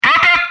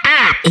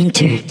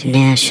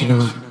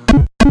International.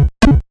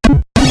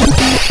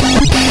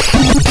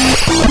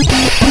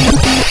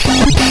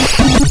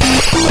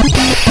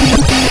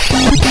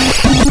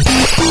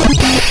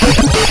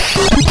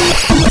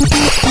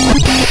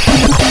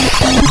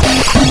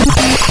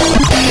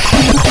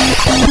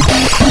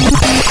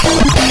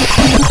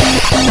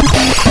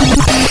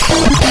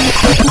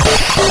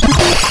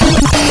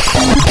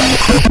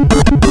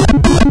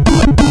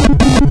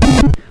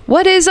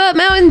 What is up,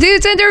 Mountain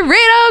Dudes and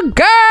Dorito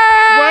Girls?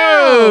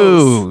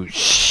 Whoa!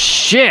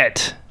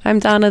 Shit! I'm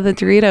Donna the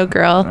Dorito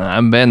Girl.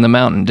 I'm Ben the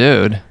Mountain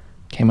Dude.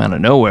 Came out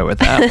of nowhere with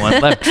that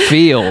one. Left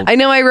field. I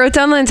know, I wrote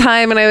down the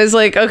time and I was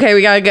like, okay,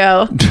 we gotta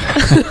go.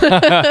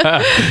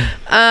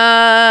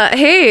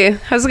 Hey,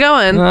 how's it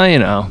going? You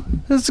know,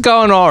 it's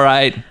going all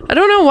right. I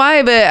don't know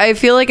why, but I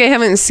feel like I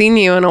haven't seen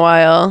you in a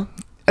while.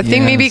 I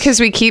think maybe because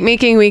we keep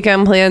making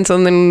weekend plans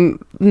and then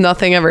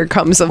nothing ever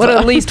comes of it. But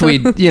at least we,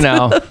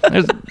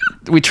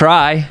 we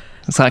try.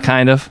 It's that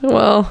kind of.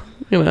 Well,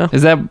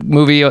 Is that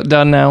movie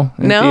done now?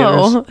 In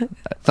No. theaters?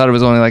 I thought it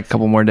was only like a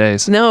couple more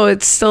days. No,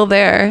 it's still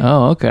there.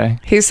 Oh, okay.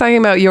 He's talking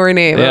about Your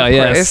Name, of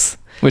course.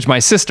 Which my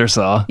sister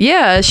saw.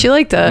 Yeah, she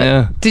liked it.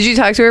 Yeah. Did you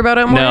talk to her about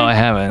it more? No, I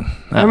haven't.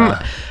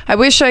 I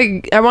wish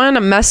I wanted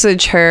to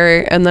message her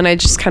and then I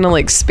just kind of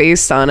like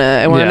spaced on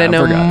it. I wanted to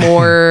know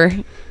more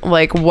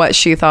like what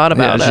she thought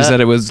about it. She said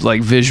it was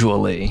like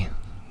visually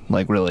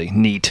like really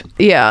neat.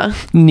 Yeah.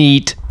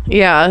 Neat.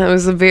 Yeah, it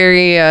was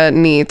very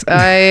neat.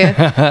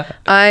 Why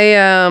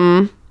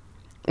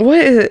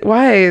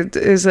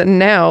is it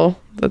now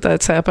that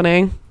that's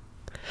happening?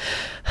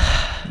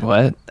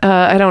 What?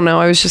 I don't know.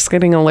 I was just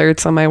getting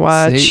alerts on my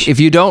watch. See, if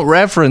you don't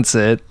reference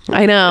it,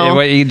 I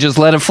know. You just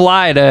let it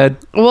fly, Dad.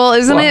 Well,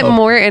 isn't it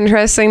more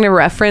interesting to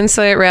reference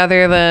it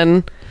rather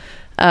than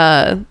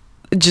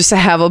just to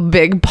have a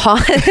big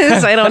pause?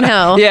 I don't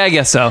know. Yeah, I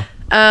guess so.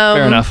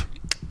 Fair enough.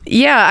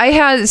 Yeah, I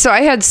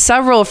had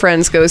several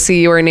friends go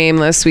see Your Name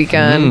this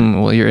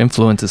weekend. Well, your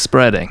influence is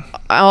spreading.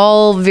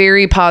 All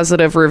very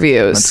positive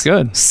reviews. That's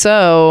good.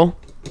 So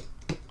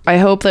I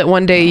hope that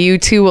one day you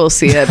too will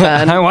see it,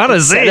 Ben. I want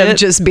to see it. Instead of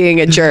just being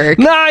a jerk.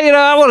 No,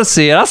 I want to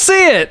see it. I'll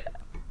see it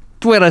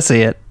when I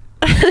see it.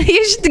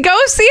 You should go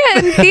see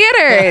it in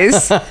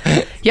theaters.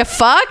 You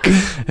fuck.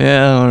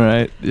 Yeah, all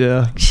right.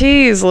 Yeah.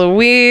 Jeez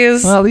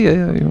Louise. Well,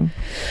 yeah.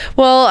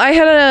 Well, I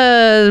had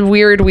a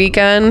weird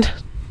weekend.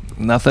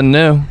 Nothing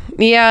new.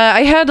 Yeah,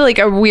 I had like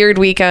a weird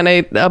weekend.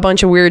 A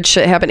bunch of weird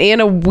shit happened and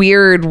a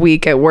weird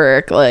week at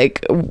work.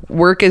 Like,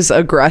 work is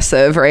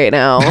aggressive right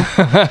now.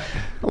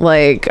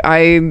 Like,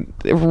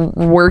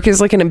 work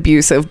is like an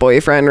abusive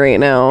boyfriend right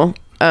now.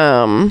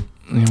 Well,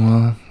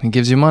 it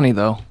gives you money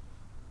though.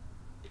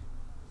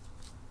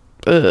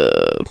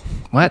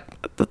 What?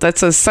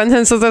 That's a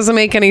sentence that doesn't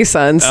make any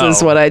sense,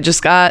 is what I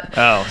just got.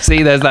 Oh,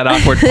 see, there's that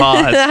awkward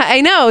pause. I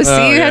know.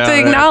 See, you have to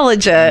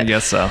acknowledge it. I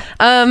guess so.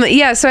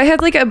 Yeah, so I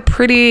had like a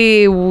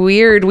pretty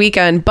weird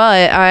weekend,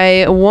 but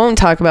I won't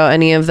talk about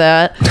any of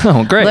that.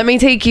 Oh, great. Let me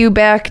take you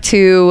back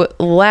to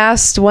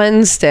last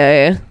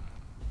Wednesday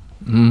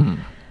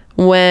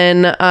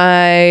when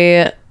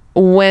I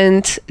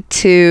went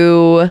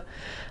to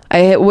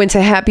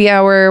happy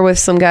hour with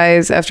some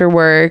guys after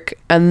work,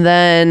 and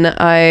then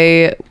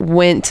I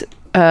went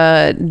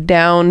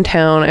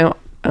downtown.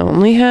 I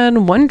only had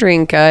one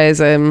drink,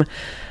 guys. I'm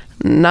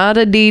not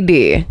a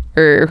DD,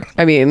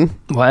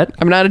 what?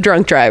 I'm not a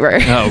drunk driver.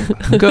 Oh,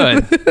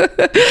 good.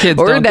 Kids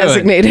or a don't do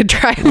designated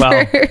driver.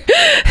 Well,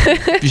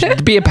 you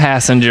should be a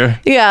passenger.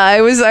 Yeah,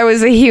 I was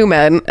a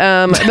human.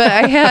 But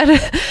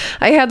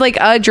I had like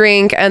a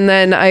drink, and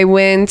then I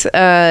went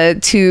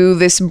to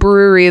this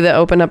brewery that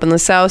opened up on the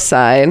south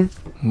side.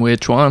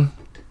 Which one?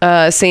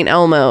 St.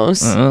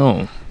 Elmo's.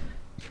 Oh.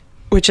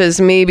 Which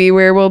is maybe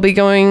where we'll be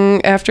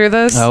going after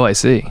this. Oh, I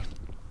see.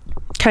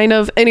 Kind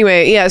of.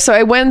 Anyway, yeah, so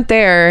I went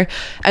there,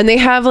 and they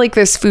have like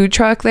this food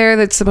truck there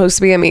that's supposed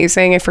to be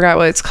amazing. I forgot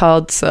what it's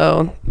called,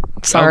 so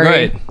sorry. Oh,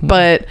 great.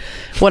 But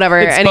whatever.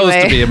 It's anyway,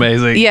 supposed to be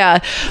amazing. Yeah.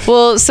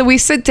 Well, so we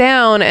sit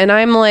down, and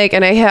I'm like,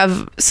 and I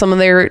have some of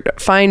their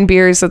fine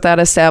beers at that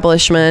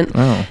establishment.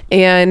 Oh.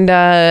 And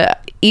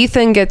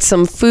Ethan gets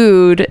some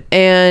food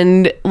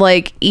and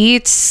like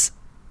eats.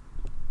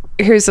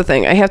 Here's the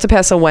thing. I have to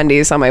pass a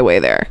Wendy's on my way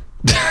there.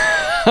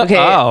 Okay.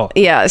 Oh.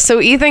 Yeah. So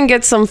Ethan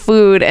gets some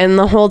food, and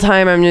the whole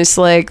time I'm just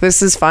like,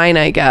 this is fine,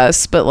 I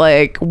guess. But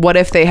like, what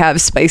if they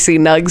have spicy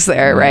nugs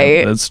there,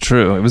 right? That's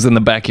true. It was in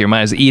the back of your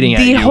mind. I was eating at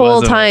The you, whole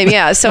wasn't time. it?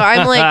 Yeah. So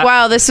I'm like,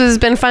 wow, this has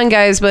been fun,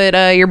 guys,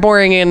 but you're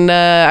boring, and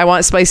I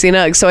want spicy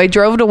nugs. So I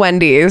drove to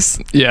Wendy's.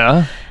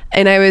 Yeah.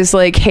 And I was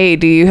like, hey,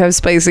 do you have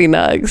spicy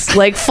nugs?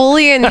 Like,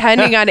 fully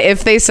intending on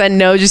if they said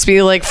no, just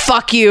be like,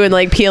 fuck you, and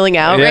like peeling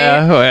out,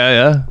 Yeah. right? Oh,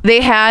 yeah. They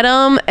had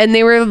them, and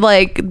they were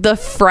like the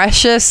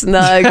freshest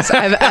nugs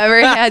I've ever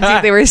had.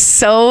 Dude, they were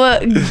so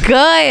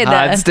good.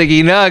 Hot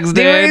sticky nugs, dude.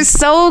 They were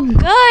so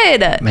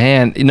good.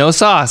 Man, no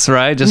sauce,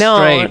 right? Just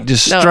straight.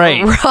 Just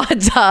straight. Raw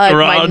dog,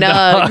 my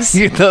nugs.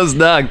 Dog. Those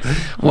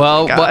nugs.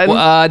 Well,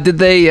 God. did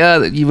they,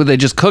 were they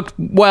just cooked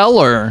well,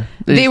 or?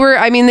 They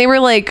were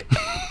like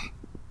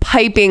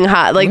piping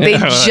hot. Like they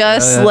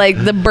just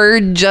like the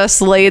bird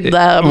just laid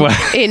them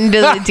into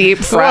the deep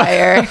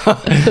fryer.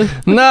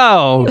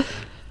 No.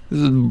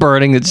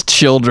 Burning its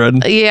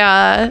children.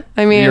 Yeah.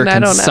 I mean, Your I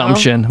don't know.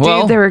 consumption. Dude,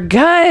 Well, they were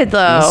good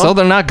though. So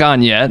they're not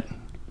gone yet.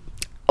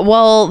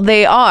 Well,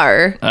 they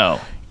are.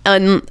 Oh.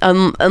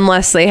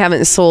 Unless they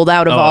haven't sold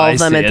out of all I of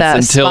them see. at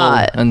It's that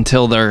spot.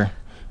 Until they're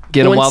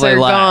get them Once while they they're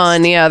last.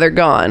 gone, yeah, they're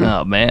gone.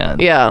 Oh man.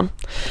 Yeah.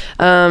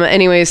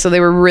 Anyway, so they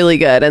were really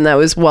good and that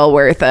was well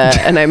worth it.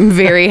 And I'm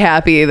very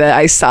happy that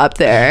I stopped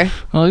there.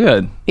 Oh,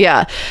 good.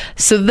 Yeah.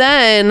 So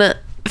then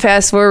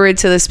fast forward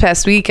to this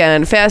past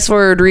weekend, fast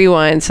forward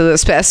rewind to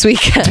this past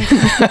weekend.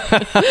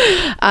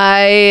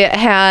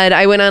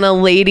 I went on a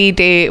lady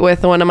date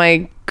with one of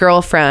my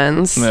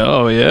girlfriends.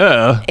 Oh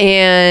yeah.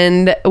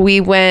 And we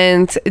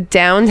went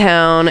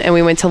downtown and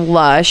we went to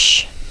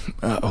Lush.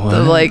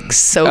 The like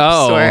soap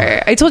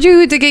store. I told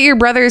you to get your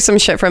brother some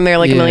shit from there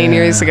like a million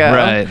years ago.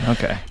 Right.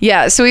 Okay.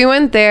 Yeah. So we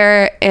went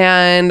there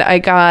and I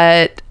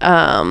got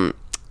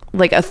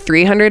like a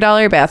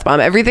 $300 bath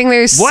bomb. Everything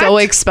there is so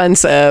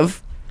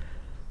expensive.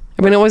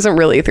 I mean, it wasn't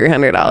really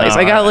 $300.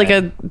 I got like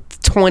a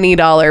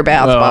 $20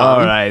 bath bomb.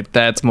 All right,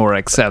 that's more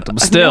acceptable.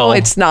 Still, No,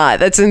 it's not.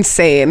 That's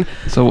insane.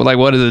 So, like,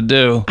 what does it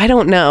do? I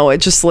don't know. It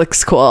just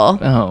looks cool.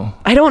 Oh,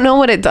 I don't know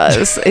what it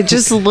does. It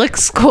just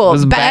looks cool.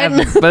 it's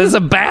but it's a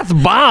bath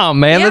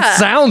bomb, man. Yeah. That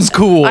sounds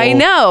cool. I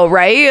know,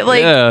 right?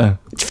 Like Yeah.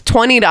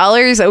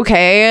 $20.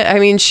 Okay. I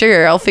mean,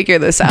 sure. I'll figure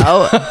this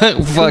out.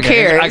 Fuck it.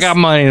 cares? I got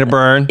money to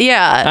burn.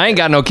 Yeah. I ain't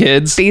got no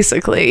kids.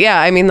 Basically, yeah.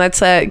 I mean, that's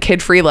that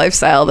kid-free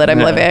lifestyle that I'm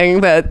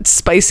living. That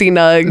spicy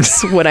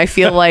nugs when I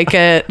feel like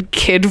it.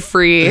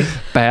 Kid-free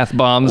Bath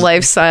bombs.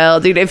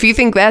 lifestyle, dude. If you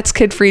think that's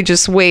kid-free,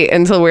 just wait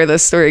until where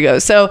this story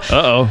goes. So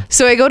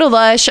I go to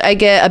Lush. I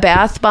get a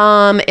bath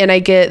bomb and I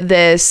get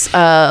this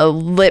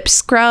lip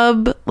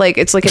scrub. Like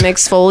it's like an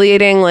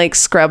exfoliating like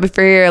scrub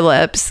for your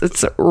lips.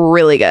 It's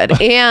really good.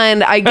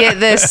 And I get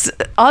this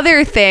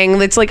other thing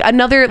that's like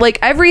another like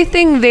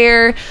everything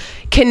there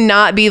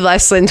cannot be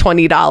less than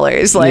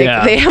 $20.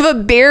 Like they have a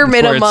bare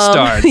minimum.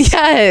 Where it starts.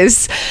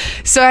 Yes.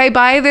 So I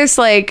buy this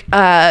like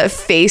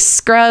face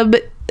scrub,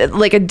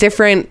 like a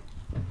different,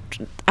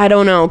 I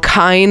don't know,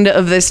 kind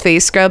of this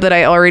face scrub that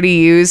I already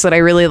use that I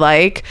really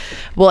like.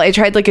 Well, I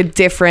tried like a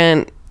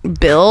different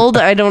build.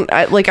 I don't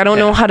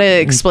know how to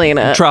explain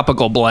it.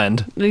 Tropical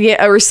blend.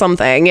 Yeah, or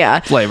something. Yeah.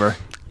 Flavor.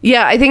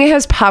 Yeah, I think it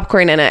has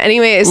popcorn in it.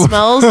 Anyway, it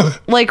smells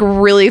like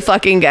really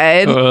fucking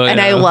good.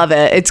 And I love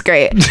it. It's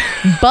great.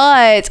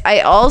 But I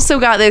also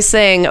got this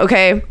thing,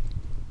 okay?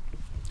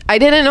 I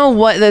didn't know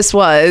what this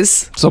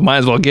was. So might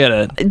as well get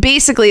it.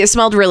 Basically, it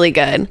smelled really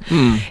good.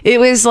 It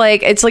was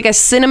like, it's like a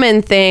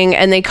cinnamon thing,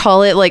 and they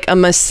call it like a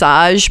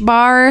massage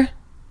bar.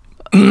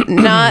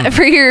 Not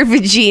for your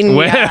vagina.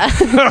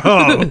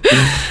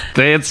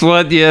 It's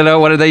what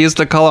what they used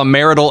to call a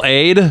marital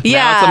aid. Yeah,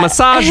 Now it's a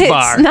massage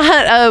bar. It's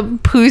not a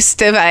poos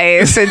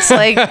device. It's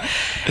like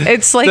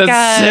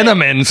That's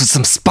cinnamon with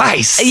some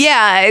spice.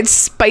 Yeah, it's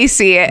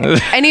spicy.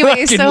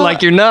 Anyway, so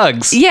like your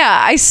nugs. yeah,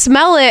 I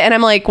smell it and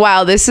I'm like,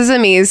 wow, this is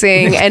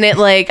amazing. And it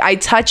like I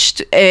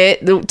touched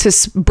it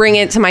to bring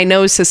it to my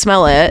nose to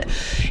smell it,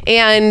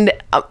 and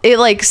it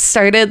like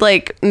started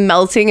like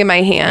melting in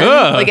my hand.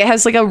 Ugh. Like it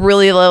has like a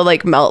really low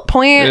like melt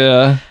point.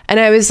 Yeah. And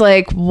I was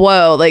like,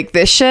 whoa, like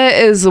this shit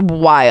is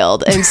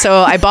wild. And so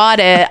I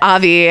bought it,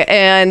 Avi,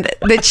 and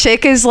the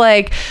chick is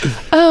like,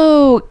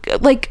 oh,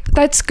 like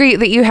that's great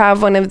that you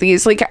have one of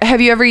these. Like,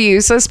 have you ever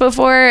used this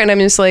before? And I'm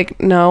just like,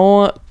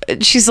 no.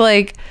 She's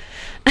like,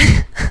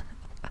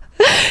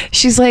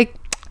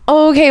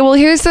 oh, okay, well,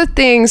 here's the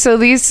thing. So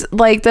these,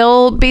 like,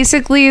 they'll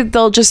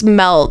just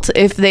melt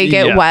if they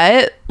get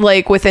wet,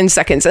 like within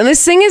seconds. And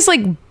this thing is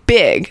like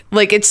big.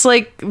 Like it's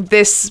like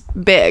this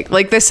big,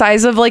 like the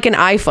size of like an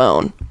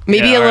iPhone,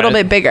 maybe a little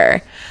bit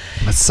bigger.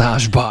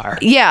 Massage bar.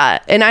 Yeah,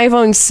 an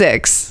iPhone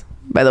 6,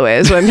 by the way,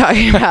 is what I'm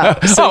talking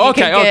about. So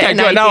okay, good.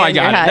 Now I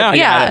got it. Now I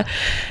got it.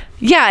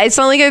 Yeah, it's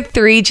not like a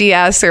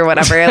 3GS or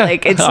whatever.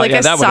 Like it's like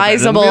a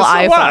sizable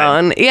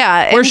iPhone.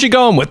 Yeah. Where's she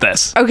going with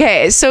this?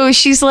 Okay, so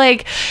she's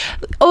like,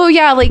 oh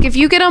yeah, like if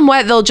you get them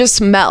wet, they'll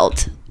just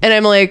melt. And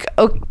I'm like,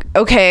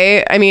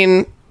 okay. I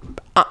mean,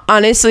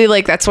 honestly,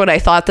 like that's what I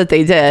thought that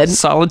they did.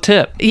 Solid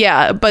tip.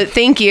 Yeah, but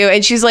thank you.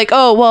 And she's like,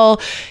 oh, well,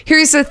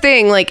 here's the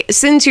thing. Like,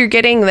 since you're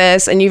getting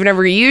this and you've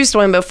never used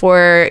one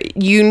before,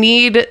 you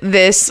need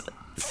this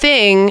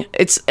thing.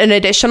 It's an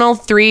additional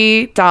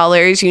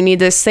 $3. You need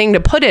this thing to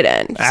put it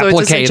in. So it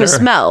doesn't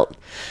just melt.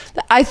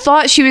 I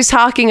thought she was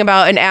talking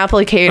about an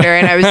applicator,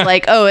 and I was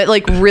like, oh, it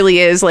like really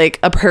is like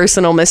a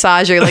personal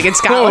massager. Like it's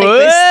got like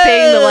this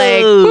thing to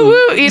like,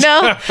 woo-woo, you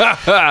know?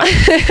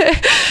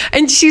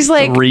 And she's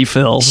like,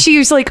 refill. She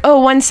was like, oh,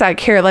 one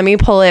sec, here, let me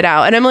pull it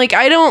out. And I'm like,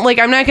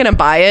 I'm not going to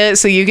buy it,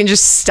 so you can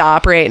just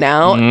stop right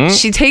now. Mm-hmm.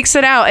 She takes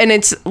it out, and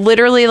it's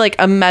literally like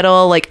a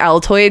metal like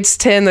Altoids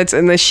tin that's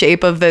in the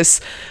shape of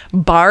this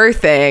bar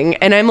thing.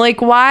 And I'm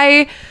like,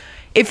 why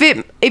if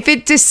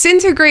it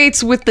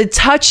disintegrates with the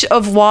touch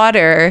of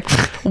water,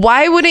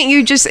 why wouldn't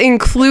you just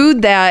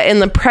include that in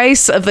the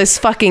price of this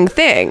fucking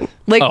thing?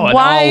 Like,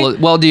 why?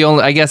 Well, do you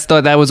only? I guess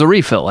that was a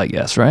refill. I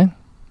guess, right?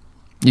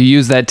 You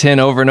use that tin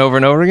over and over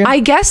and over again. I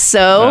guess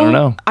so. I don't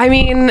know. I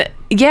mean,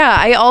 yeah.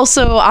 I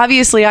also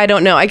obviously I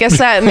don't know. I guess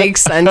that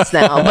makes sense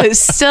now, but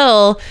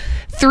still.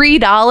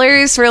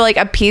 $3 for like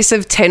a piece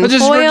of tin foil.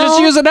 Just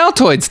use an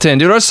Altoids tin,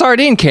 dude, or a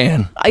sardine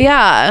can.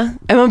 Yeah,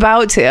 I'm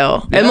about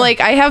to. I'm like,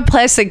 I have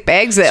plastic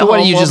bags at home. What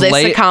do you Will just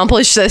this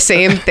accomplish the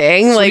same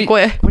thing? Like,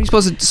 what? What are you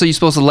supposed to? So you're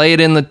supposed to lay it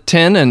in the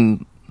tin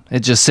and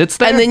it just sits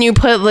there, and then you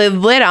put the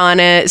lid on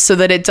it so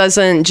that it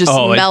doesn't just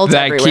melt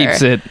that everywhere.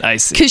 Keeps it. I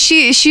see. Because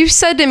she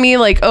said to me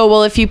like, oh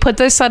well, if you put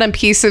this on a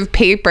piece of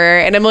paper,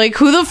 and I'm like,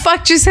 who the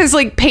fuck just has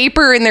like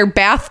paper in their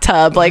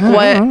bathtub? Like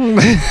what? I'm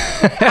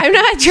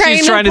not trying.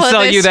 She's trying to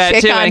sell you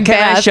that too. And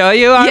can I show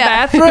you our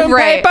bathroom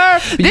paper?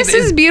 This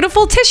is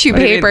beautiful tissue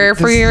paper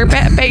for your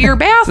your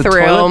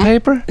bathroom. Toilet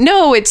paper?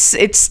 No,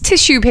 it's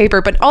tissue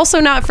paper, but also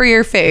not for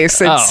your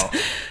face. It's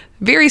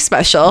very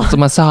special. It's a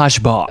massage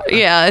bar.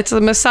 Yeah, it's a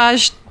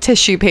massage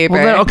tissue paper.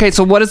 Well, then, okay,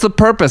 so what is the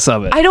purpose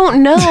of it? I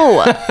don't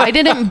know. I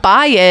didn't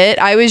buy it.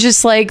 I was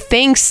just like,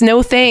 thanks,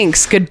 no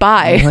thanks,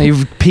 goodbye. Well,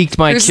 you've piqued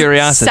my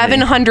curiosity.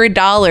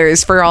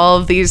 $700 for all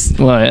of these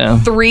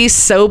 3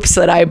 soaps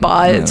that I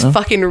bought. It's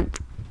fucking...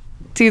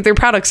 Dude, their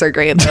products are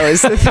great, though,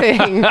 is the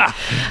thing.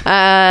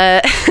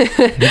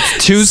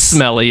 It's too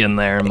smelly in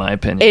there, in my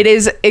opinion. It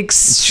is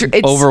it's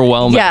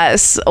overwhelming.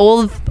 Yes.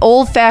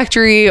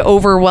 Olfactory,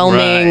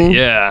 overwhelming. Right,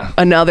 yeah.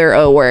 Another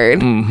O word.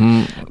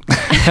 Mm-hmm.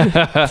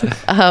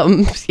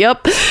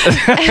 Yep.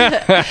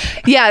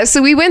 Yeah,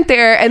 so we went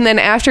there, and then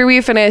after we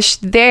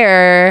finished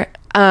there,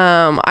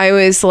 I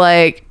was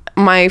like,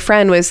 my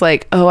friend was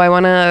like, oh, I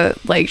want to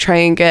like try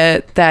and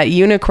get that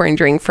unicorn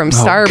drink from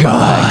Starbucks.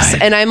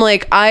 God. And I'm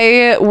like,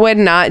 I would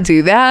not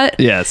do that.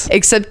 Yes.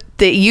 Except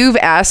that you've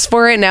asked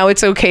for it. Now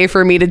it's okay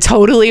for me to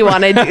totally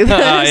want to do this,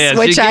 yes,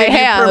 which I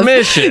have.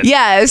 Permission.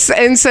 Yes.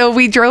 And so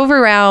we drove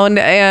around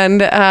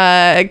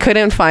and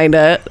couldn't find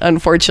it,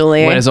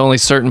 unfortunately. When it's only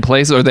certain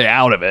places, or are they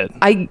out of it?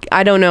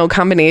 I don't know.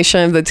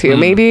 Combination of the two,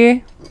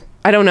 maybe.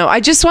 I don't know.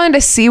 I just wanted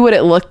to see what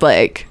it looked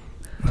like.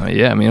 Oh,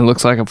 yeah, I mean, it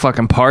looks like a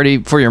fucking party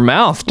for your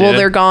mouth, dude. Well,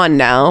 they're gone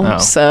now,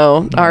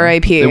 so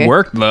R.I.P. It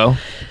worked, though.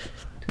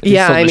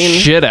 Yeah, I mean...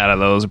 shit out of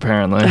those,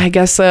 apparently. I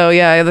guess so,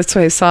 yeah, that's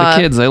what I saw.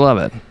 The kids, they love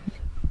it.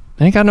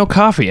 They ain't got no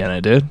coffee in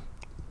it, dude.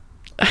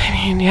 I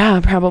mean,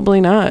 yeah, probably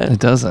not. It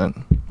doesn't,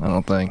 I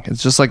don't think.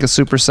 It's just like a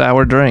super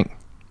sour drink.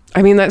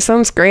 I mean, that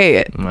sounds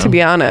great, to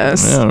be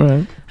honest. Yeah,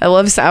 right. I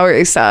love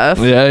sour stuff.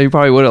 Yeah, you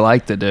probably would have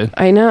liked it, dude.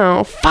 I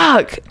know.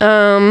 Fuck.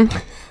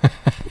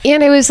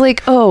 And I was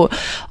like, oh,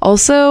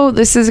 also,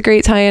 this is a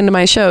great tie into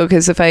my show,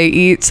 because if I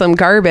eat some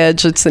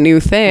garbage, it's a new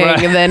thing.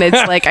 Right. And then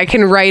it's like, I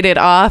can write it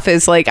off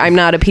as like, I'm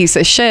not a piece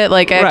of shit.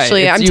 Like,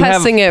 actually, I'm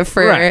testing it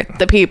for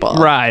the people.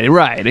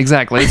 Right,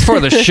 exactly. It's for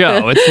the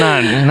show. It's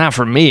not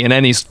for me in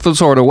any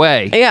sort of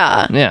way.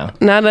 Yeah.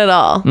 Not at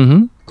all.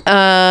 Mm-hmm.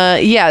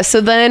 Yeah.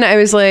 So then I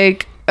was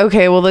like,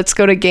 okay, well, let's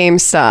go to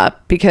GameStop,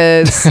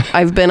 because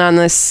I've been on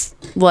this,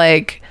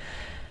 like...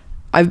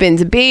 I've been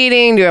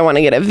debating, do I want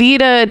to get a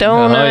Vita?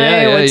 Don't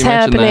I? Yeah, what's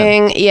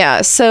happening?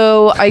 Yeah.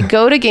 So I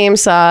go to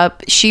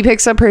GameStop. She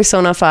picks up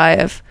Persona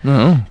 5.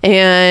 Mm-hmm.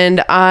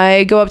 And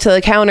I go up to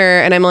the counter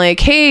and I'm like,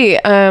 hey,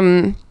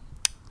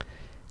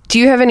 do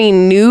you have any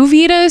new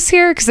Vitas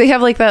here? Because they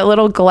have like that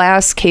little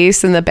glass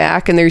case in the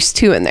back and there's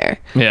 2 in there.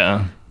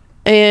 Yeah.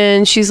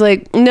 And she's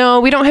like,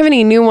 no, we don't have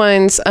any new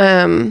ones.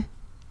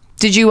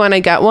 Did you want to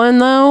get one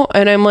though?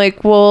 And I'm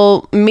like,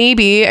 well,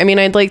 maybe. I mean,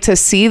 I'd like to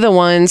see the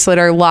ones that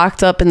are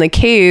locked up in the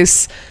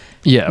case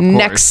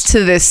next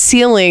to the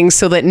ceiling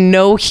so that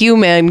no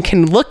human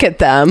can look at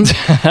them.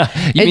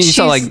 You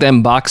saw like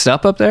them boxed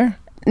up there?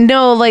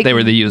 No, like they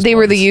were the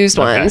used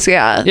ones.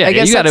 Yeah. I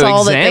guess that's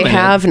all that they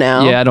have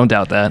now. Yeah, I don't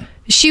doubt that.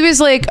 She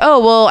was like, oh,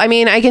 well, I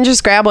mean, I can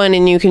just grab one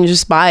and you can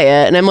just buy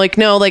it. And I'm like,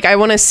 no, like I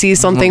want to see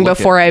something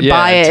before I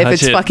buy it if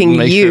it's fucking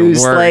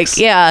used. Like,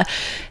 yeah.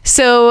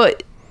 So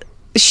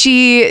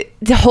she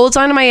holds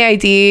on to my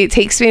ID,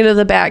 takes me to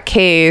the back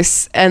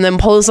case, and then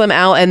pulls them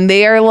out. And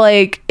they are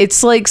like,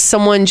 it's like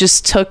someone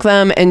just took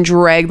them and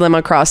dragged them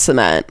across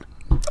cement.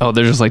 Oh,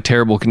 they're just like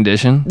terrible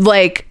condition?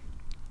 Like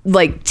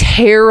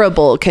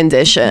terrible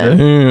condition.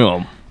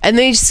 Damn. And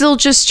they still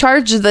just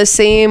charge the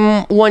same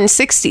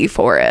 $160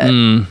 for it.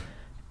 And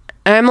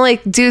I'm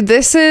like, dude,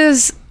 this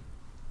is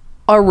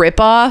a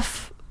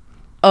ripoff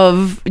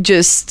of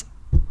just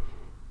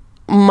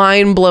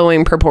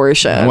mind-blowing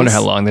proportions. I wonder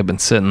how long they've been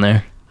sitting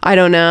there. I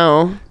don't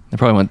know. They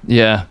probably went,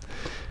 yeah.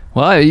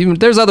 Well,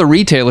 there's other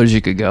retailers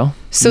you could go.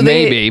 So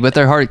but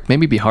they're hard.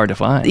 Maybe be hard to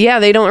find. Yeah,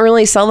 they don't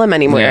really sell them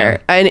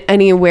anywhere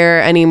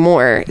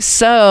anymore.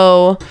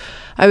 So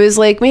I was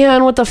like,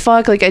 man, what the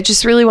fuck? Like, I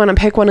just really want to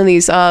pick one of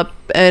these up.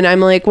 And I'm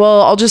like,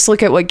 well, I'll just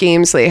look at what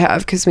games they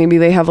have, because maybe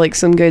they have like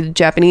some good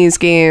Japanese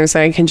games.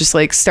 And I can just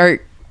like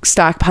start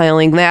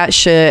stockpiling that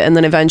shit, and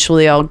then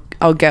eventually I'll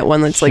get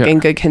one that's like in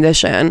good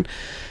condition.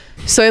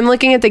 So I'm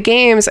looking at the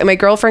games, and my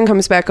girlfriend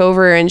comes back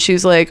over and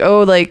she's like,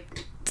 oh, like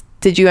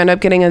did you end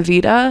up getting a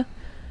Vita?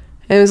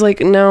 And it was like,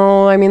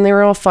 no, I mean, they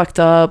were all fucked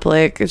up.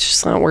 Like, it's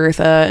just not worth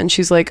it. And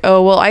she's like,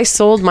 oh, well, I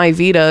sold my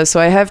Vita,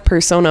 so I have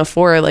Persona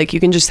 4. Like, you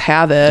can just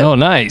have it. Oh,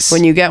 nice.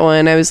 When you get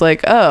one. I was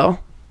like, oh,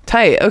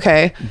 tight.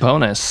 Okay.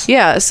 Bonus.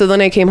 Yeah. So then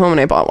I came home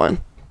and I bought one.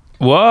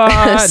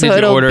 What? So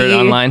Did you order it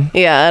online?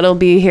 Yeah, it'll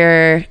be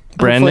here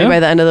brand hopefully new by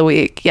the end of the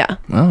week. Yeah.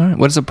 All right.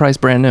 What is the price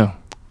brand new?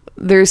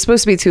 They're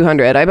supposed to be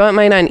 $200. I bought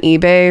mine on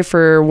eBay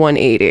for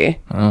 $180.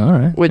 All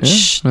right.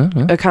 Which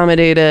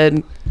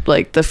accommodated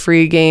like the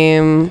free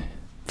game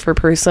for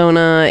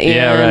Persona, and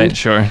yeah, right,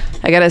 sure.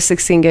 I got a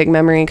 16 gig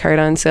memory card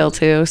on sale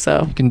too,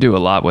 so you can do a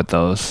lot with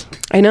those.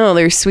 I know,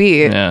 they're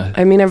sweet. Yeah.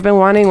 I mean, I've been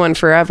wanting one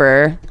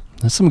forever.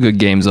 There's some good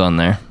games on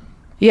there.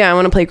 Yeah, I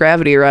want to play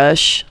Gravity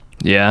Rush.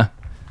 Yeah.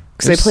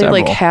 Because I played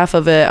like half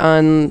of it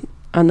on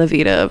the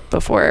Vita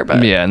before,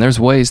 but yeah, and there's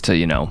ways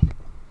to,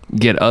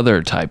 get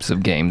other types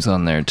of games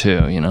on there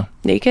too,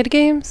 Naked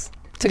games?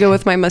 To go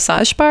with my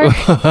massage bar?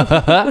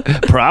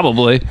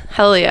 Probably.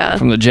 Hell yeah.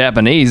 From the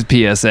Japanese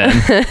PSN.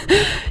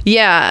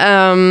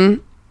 Yeah,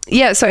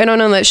 so I don't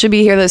know, that should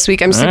be here this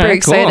week. I'm super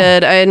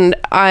excited, cool. And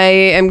I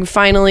am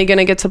finally going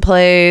to get to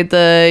play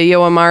the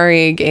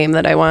Yoamari game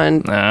that I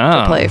wanted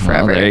to play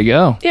forever. Well, there you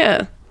go.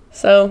 Yeah,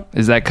 so.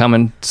 Is that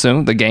coming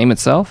soon, the game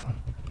itself?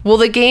 Well,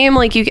 the game,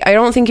 like, I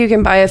don't think you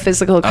can buy a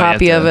physical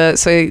copy of it,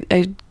 so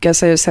I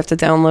guess I just have to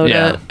download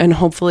it, and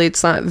hopefully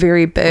it's not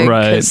very big,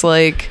 because,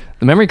 like...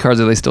 The memory cards,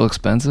 are they still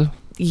expensive?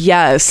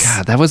 Yes.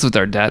 God, that was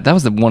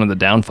one of the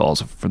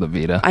downfalls for the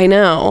Vita. I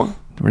know.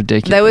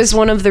 Ridiculous. That was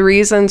one of the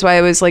reasons why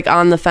I was like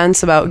on the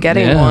fence about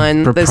getting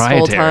one this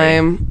whole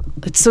time.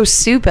 It's so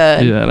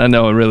stupid. Yeah, and I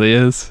know it really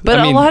is. But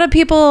a lot of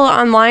people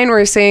online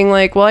were saying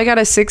like, well, I got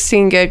a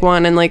 16 gig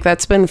one and like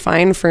that's been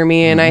fine for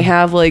me, and I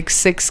have like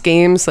 6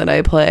 games that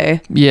I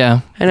play.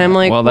 Yeah. And I'm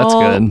like, well, that's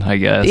good, I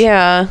guess.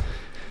 Yeah.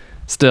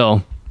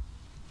 Still.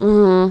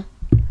 I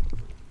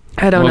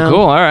don't know.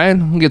 Cool. All right.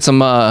 We'll get some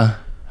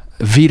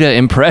Vita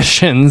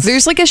impressions.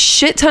 There's like a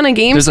shit ton of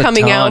games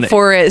coming out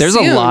for it. There's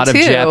a lot of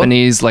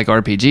Japanese like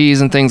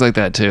RPGs and things like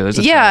that too. There's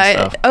a ton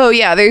of stuff. Oh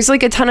yeah, there's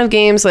like a ton of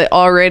games that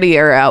already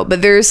are out,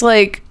 but there's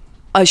like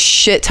a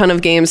shit ton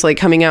of games like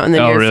coming out in the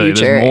near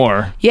future. There's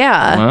more.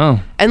 Yeah. Wow.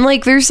 And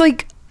like there's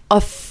like a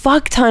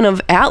fuck ton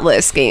of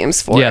Atlas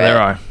games for it. Yeah,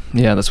 there are.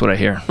 Yeah, that's what I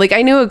hear. Like,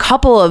 I knew a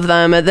couple of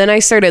them, and then I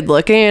started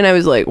looking, and I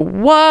was like,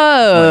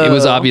 whoa. It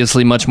was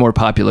obviously much more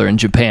popular in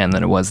Japan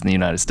than it was in the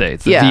United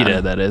States. The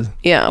Vita, that is.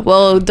 Yeah,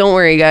 well, don't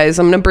worry, guys.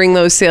 I'm going to bring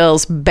those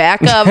sales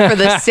back up for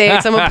the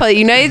States. I'm going to put the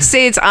United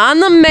States on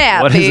the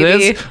map, baby. What is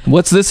this?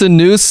 What's this in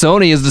news?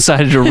 Sony has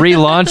decided to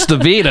relaunch the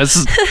Vita.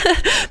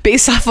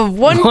 Based off of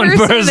one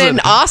person in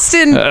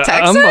Austin,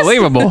 Texas?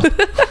 Unbelievable.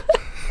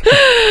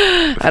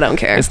 I don't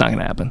care. It's not going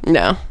to happen.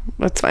 No,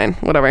 that's fine.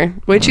 Whatever.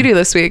 What'd you do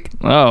this week?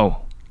 Oh.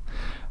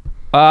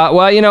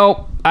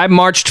 Well, I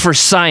marched for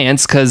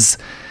science because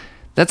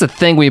that's a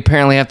thing we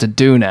apparently have to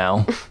do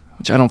now,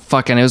 which I don't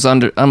it was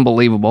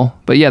unbelievable.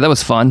 But yeah, that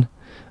was fun.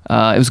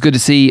 It was good to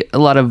see a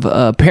lot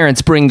of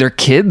parents bring their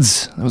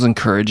kids. That was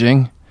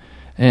encouraging.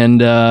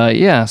 And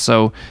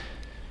so,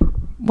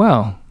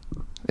 well,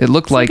 it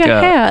looked like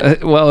a hat.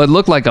 It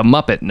looked like a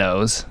Muppet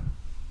nose.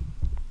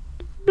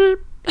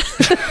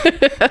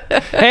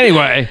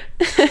 Anyway,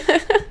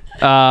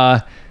 so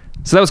that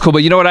was cool.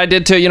 But you know what I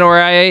did too? You know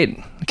where I ate?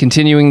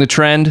 Continuing the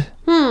trend.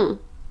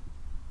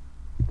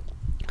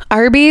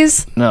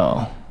 Arby's?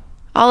 No.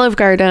 Olive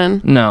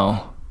Garden?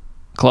 No.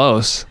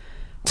 Close.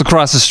 It's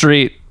across the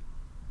street.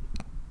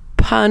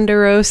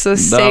 Ponderosa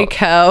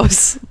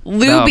Steakhouse.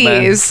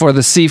 Luby's. For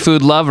the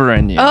seafood lover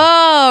in you.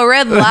 Oh,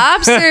 Red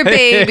Lobster,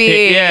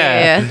 baby.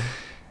 Yeah.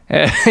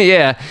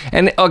 Yeah.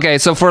 And okay,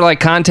 so for like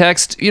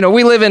context,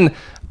 we live in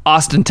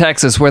Austin,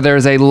 Texas, where there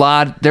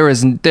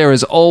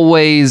is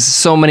always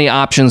so many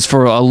options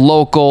for a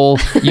local,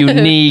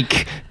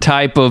 unique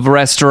type of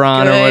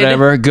restaurant or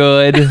whatever.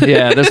 Good.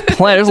 Yeah,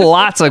 there's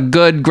lots of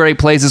great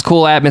places,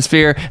 cool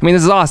atmosphere. I mean,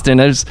 this is Austin.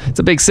 It's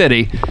a big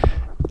city.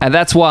 And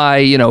that's why,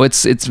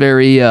 it's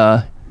very,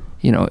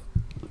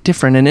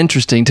 different and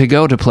interesting to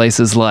go to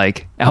places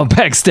like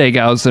Outback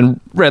Steakhouse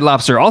and Red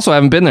Lobster. Also, I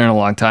haven't been there in a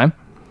long time.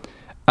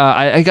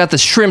 I got the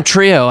shrimp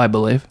trio, I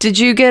believe. Did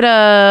you get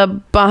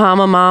a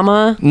Bahama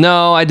Mama?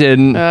 No, I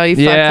didn't. Oh, you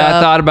fucked up.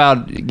 I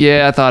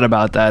thought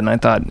about that, and I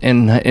thought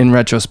in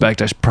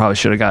retrospect I probably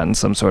should have gotten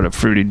some sort of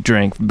fruity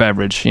drink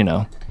beverage,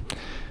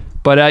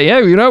 But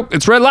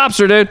it's Red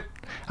Lobster, dude.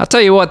 I'll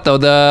tell you what though,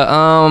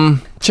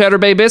 the Cheddar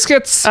Bay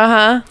biscuits.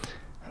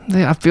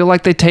 I feel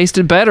like they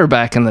tasted better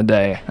back in the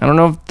day. I don't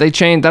know if they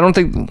changed. I don't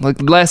think like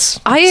less.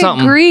 I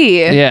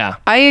agree. Yeah,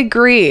 I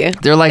agree.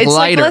 They're like it's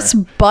lighter. Like less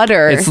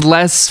butter. It's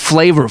less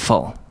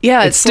flavorful.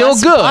 Yeah, it's still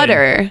less good.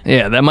 Butter.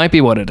 Yeah, that might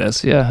be what it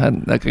is. Yeah,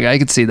 I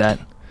could see that.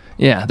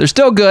 Yeah, they're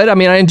still good. I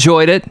mean, I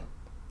enjoyed it,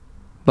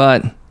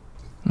 but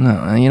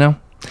no,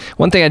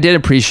 one thing I did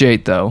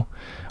appreciate though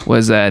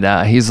was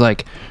that he's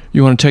like,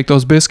 "You want to take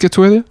those biscuits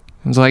with you?"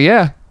 I was like,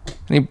 "Yeah."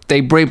 And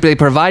they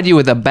provide you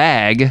with a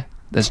bag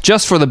that's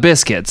just for the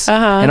biscuits.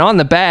 And on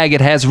the bag,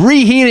 it has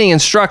reheating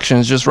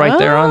instructions just right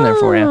there on there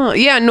for you.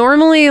 Yeah,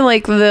 normally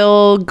like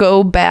they'll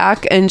go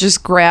back and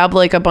just grab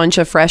like a bunch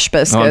of fresh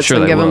biscuits I'm sure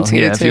and they give will. them to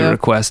you if you too.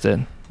 request it.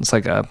 It's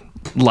like a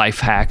life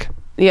hack.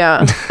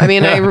 Yeah, I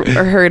mean, I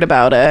heard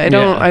about it.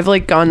 I've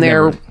like gone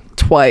there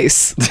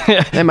twice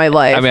in my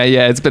life. I mean,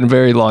 yeah, it's been a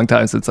very long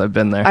time since I've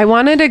been there. I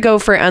wanted to go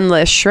for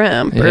Endless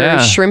Shrimp or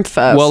Shrimp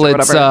Fest. Well, or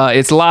whatever.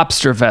 it's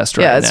Lobster Fest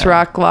right now. Yeah, it's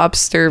Rock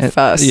Lobster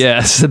Fest.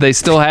 Yes, they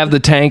still have the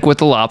tank with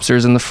the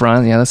lobsters in the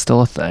front. Yeah, that's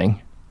still a thing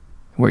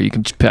where you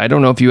can. I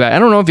don't know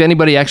if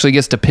anybody actually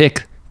gets to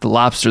pick the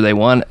lobster they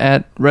want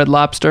at Red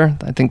Lobster.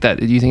 I think that.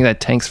 Do you think that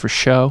tank's for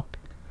show?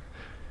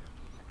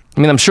 I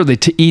mean, I'm sure they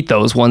eat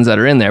those ones that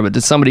are in there, but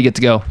did somebody get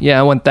to go? Yeah,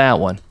 I want that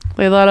one.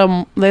 They let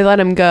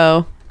him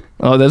go.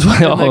 Oh, that's why.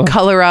 The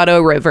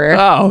Colorado River.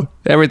 Oh,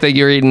 everything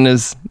you're eating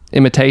is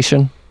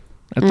imitation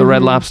at the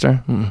Red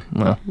Lobster.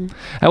 Well,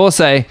 I will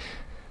say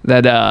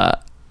that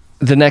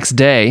the next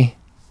day,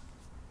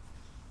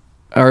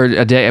 or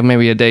a day,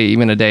 maybe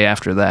even a day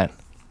after that,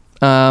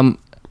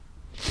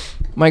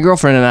 my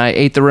girlfriend and I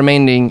ate the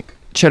remaining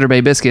Cheddar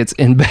Bay biscuits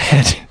in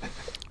bed.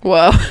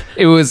 Whoa.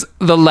 It was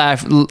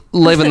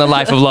living the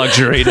life of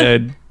luxury,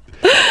 dude.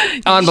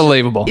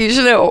 Unbelievable. You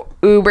should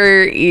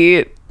Uber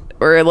Eat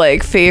or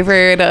like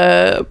favorite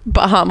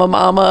Bahama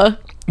Mama.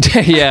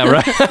 Yeah,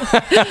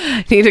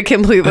 right. Need to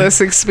complete this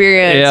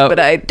experience,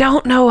 but I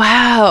don't know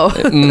how.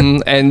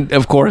 And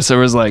of course, there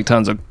was like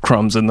tons of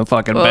crumbs in the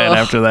fucking bed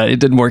after that. It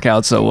didn't work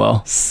out so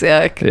well.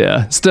 Sick.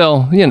 Yeah.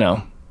 Still,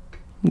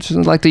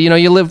 just like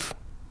you live,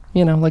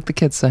 like the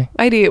kids say.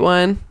 I'd eat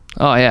one.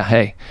 Oh yeah,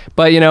 hey,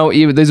 but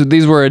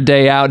these were a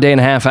day and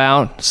a half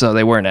out, so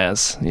they weren't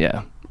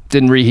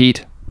didn't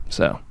reheat,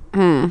 so.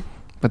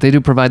 But they do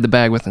provide the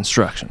bag with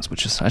instructions,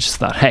 which is I just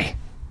thought, hey,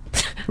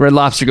 Red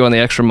Lobster going the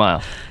extra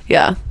mile.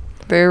 Yeah,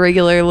 very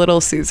regular Little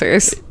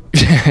Caesars.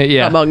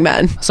 Yeah, among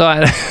men. So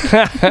I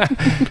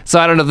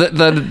don't know.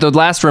 The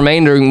last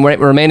remaining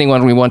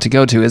one we want to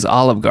go to is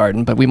Olive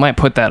Garden, but we might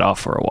put that off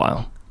for a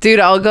while. Dude,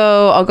 I'll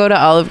go to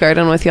Olive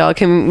Garden with y'all.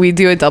 Can we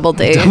do a double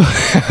date?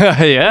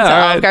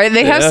 Yeah, Olive Garden.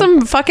 They have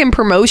some fucking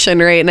promotion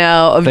right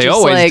now of they just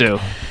always like do.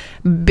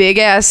 Big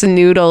ass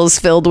noodles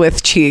filled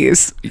with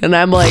cheese, and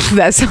I'm like,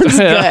 that sounds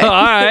good. All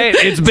right,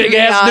 it's big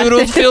ass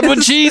noodles filled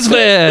with cheese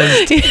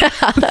fest.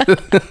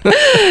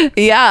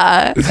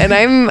 Yeah, and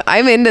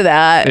I'm into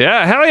that.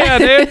 Yeah, hell yeah,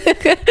 dude.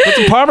 Put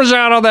some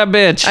Parmesan on that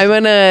bitch.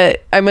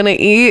 I'm gonna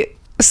eat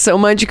so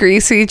much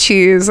greasy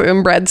cheese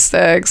and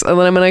breadsticks, and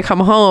then I'm gonna come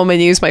home and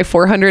use my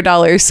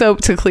 $400 soap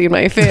to clean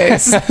my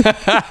face.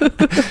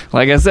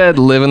 Like I said,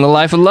 living the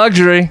life of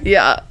luxury.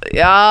 Yeah.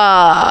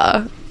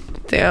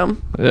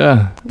 Damn.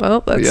 Yeah.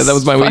 Well, that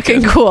was my fucking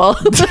weekend. Cool.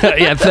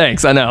 Yeah,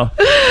 thanks. I know.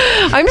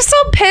 I'm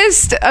still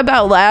pissed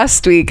about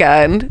last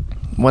weekend.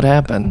 What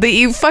happened? That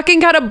you fucking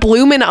got a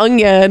bloomin'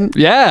 onion.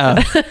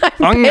 Yeah.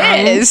 I'm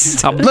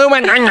pissed. A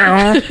bloomin'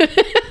 onion.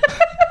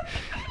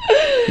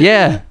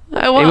 Yeah.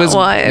 I want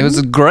one. It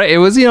was great. It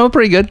was,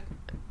 pretty good.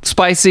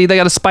 Spicy. They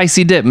got a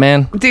spicy dip,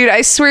 man. Dude,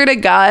 I swear to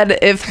God,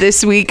 if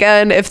this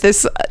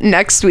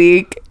next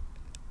week,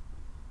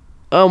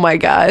 oh my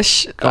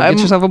gosh. Go get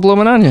yourself a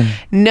bloomin' onion.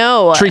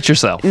 No. Treat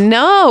yourself.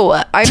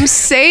 No. I'm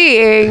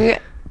saying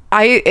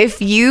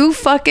if you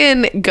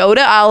fucking go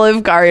to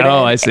Olive Garden,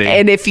 oh, I see.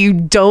 and if you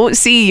don't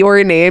see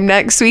your name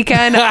next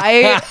weekend,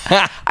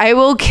 I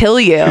will kill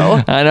you.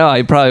 I know,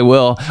 I probably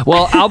will.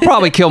 Well, I'll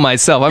probably kill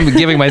myself. I'm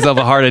giving myself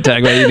a heart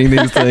attack by eating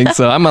these things,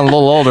 so I'm a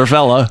little older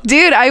fella.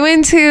 Dude,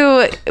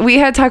 we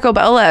had Taco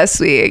Bell last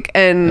week,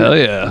 and hell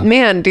yeah.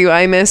 Man, do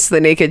I miss the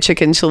naked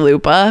chicken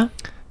chalupa.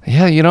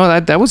 Yeah,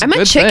 that was a good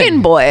thing. I'm a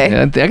chicken boy.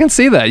 Yeah, I can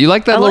see that. You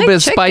like that little bit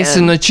of spice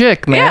in the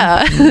chick,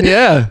 man. Yeah.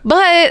 Yeah.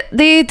 But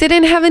they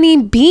didn't have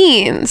any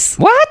beans.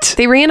 What?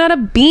 They ran out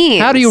of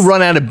beans. How do you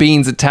run out of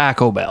beans at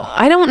Taco Bell?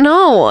 I don't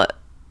know.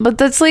 But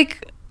that's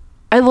like,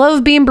 I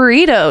love bean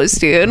burritos,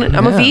 dude.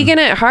 I'm a vegan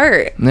at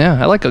heart. Yeah,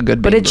 I like a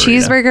good bean burrito. But a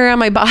cheeseburger on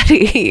my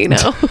body,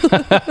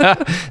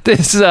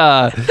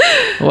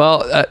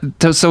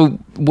 So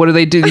what do?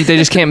 They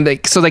just can't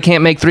make, so they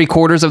can't make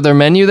 3/4 of their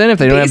menu then if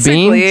they don't have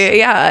beans?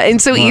 Yeah.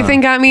 And so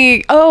Ethan got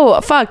me,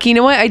 oh, fuck, you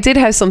know what? I did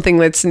have something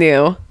that's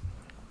new.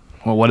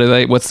 Well, what are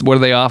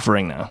they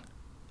offering now?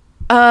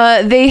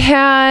 They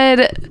have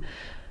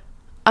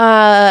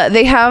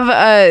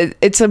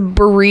it's a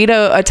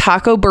burrito, a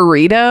taco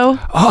burrito.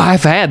 Oh,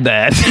 I've had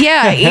that.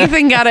 Yeah,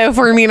 Ethan got it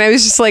for me, and I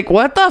was just like,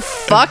 "What the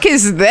fuck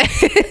is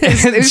this?"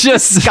 It's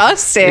just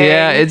disgusting.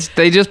 Yeah,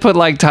 they just put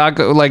like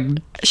taco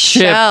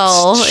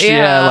shell,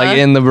 chips, like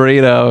in the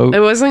burrito.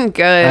 It wasn't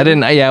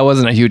good. I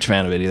wasn't a huge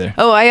fan of it either.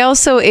 Oh, I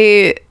also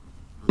ate.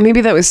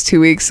 Maybe that was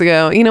 2 weeks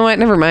ago. You know what?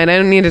 Never mind. I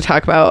don't need to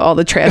talk about all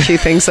the trashy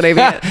things that I've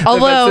eaten.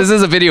 Although this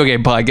is a video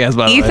game podcast,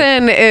 by the way.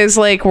 Ethan is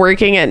like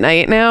working at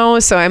night now,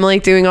 so I'm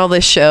like doing all the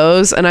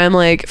shows, and I'm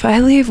like, if I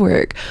leave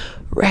work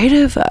right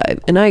at 5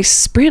 and I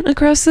sprint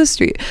across the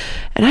street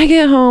and I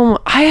get home,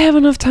 I have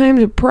enough time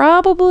to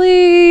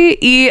probably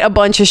eat a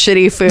bunch of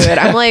shitty food.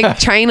 I'm like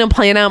trying to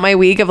plan out my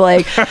week of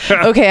like,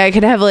 okay, I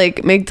could have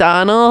like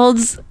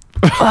McDonald's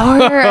Or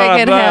I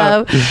could No.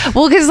 have.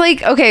 Well, because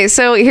like, okay,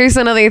 so here's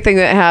another thing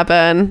that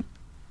happened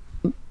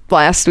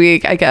last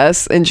week, I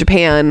guess, in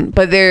Japan.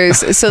 But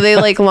so they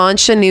like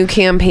launched a new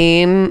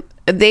campaign.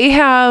 They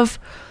have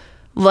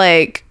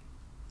like,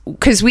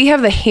 because we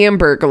have the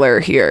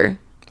Hamburglar here.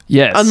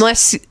 Yes.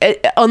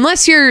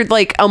 Unless you're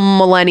like a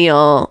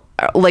millennial,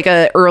 like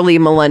a early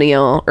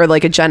millennial, or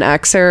like a Gen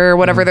Xer or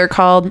whatever they're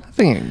called. I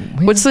think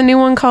What's the new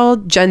one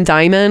called? Gen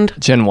Diamond?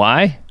 Gen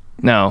Y?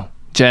 No.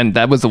 Gen,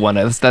 that was the one.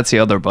 That's the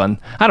other one.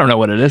 I don't know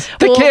what it is.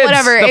 The Well, kids.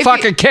 whatever. The If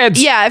fucking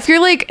kids. Yeah, if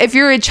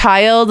you're a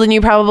child and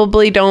you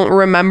probably don't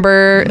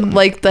remember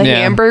like the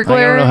Yeah. Hamburglar.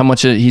 I don't know how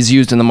much he's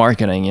used in the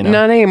marketing, you know.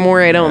 Not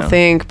anymore, I don't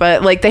think.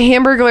 But like the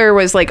Hamburglar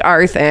was like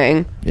our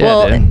thing. Yeah,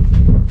 well,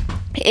 dude.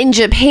 in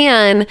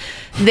Japan,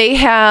 they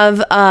have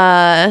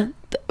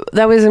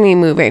that was me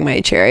moving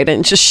my chair. I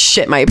didn't just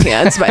shit my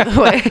pants, by the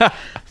way.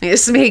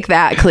 Just to make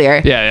that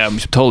clear. Yeah, I'm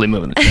totally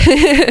moving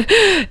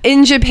it.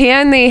 In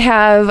Japan, they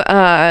have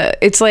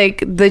it's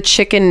like the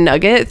chicken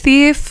nugget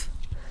thief,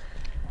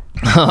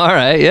 All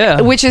right,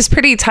 yeah. which is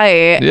pretty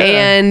tight. Yeah.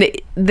 And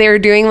they're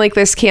doing like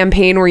this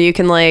campaign where you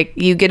can like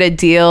you get a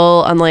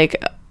deal on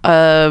like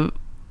a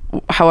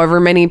however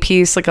many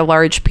piece, like a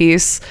large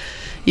piece.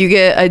 You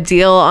get a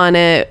deal on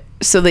it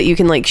so that you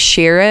can like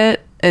share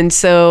it. And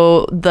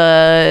so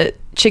the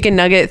chicken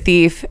nugget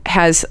thief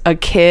has a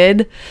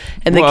kid,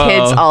 and the Whoa.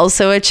 kid's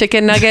also a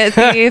chicken nugget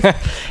thief.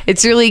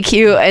 It's really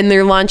cute, and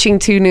they're launching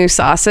 2 new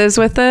sauces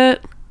with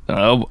it.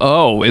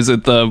 Oh, is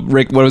it the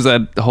Rick? What was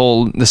that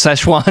whole the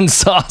Szechuan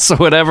sauce or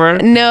whatever?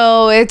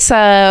 No, it's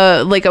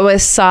like a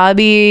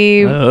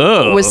wasabi,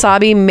 Oh.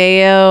 wasabi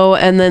mayo,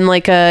 and then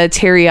like a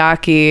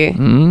teriyaki.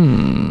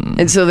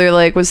 And so they're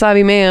like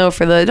wasabi mayo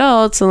for the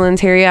adults, and then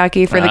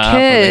teriyaki for the Ah, for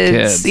the kids.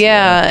 kids,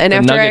 Yeah. yeah. And The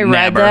after I nugget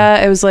read nabber.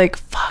 that, I was like,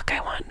 "Fuck, I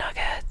want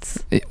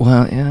nuggets."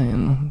 Well, yeah. You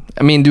know.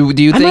 I mean, do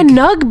you I'm think? a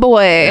nug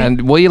boy.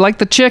 And well, you like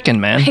the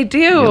chicken, man. I do.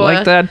 You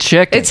like that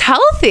chicken. It's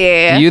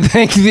healthy. Do you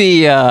think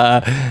the?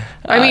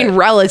 I mean,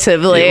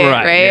 relatively,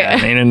 right? Yeah,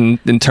 I mean,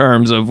 in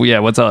terms of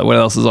what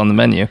else is on the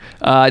menu?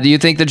 Do you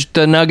think that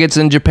the nuggets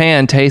in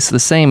Japan taste the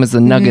same as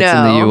the nuggets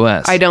in the No,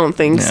 U.S.? I don't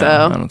think Yeah,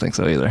 so. I don't think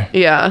so either.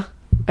 Yeah,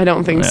 I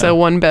don't think so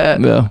one bit.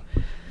 Yeah.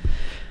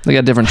 They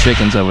got different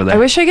chickens over there. I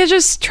wish I could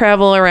just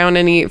travel around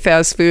and eat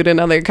fast food in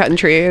other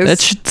countries. That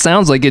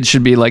sounds like it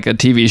should be like a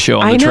TV show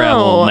on the I know.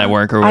 Travel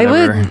Network or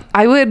whatever.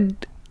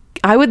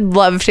 I would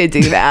love to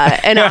do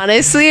that. And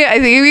honestly, I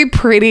think you'd be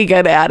pretty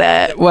good at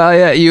it. Well,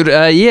 yeah, you'd,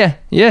 yeah.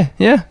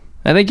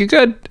 I think you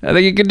could. I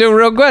think you could do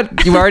real good.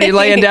 You're already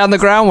laying down the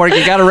groundwork.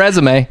 You got a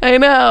resume. I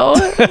know.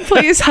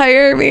 Please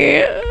hire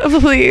me.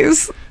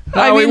 Please.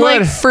 I we mean, like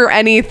would. for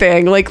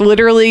anything. Like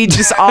literally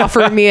just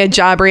offer me a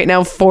job right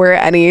now for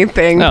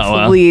anything. Oh,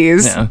 well,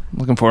 please. yeah.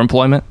 Looking for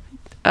employment?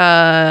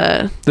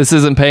 This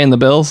isn't paying the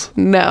bills?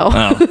 No.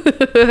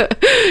 Oh.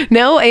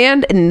 No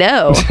and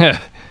no.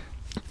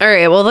 All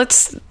right, well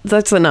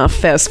that's enough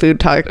fast food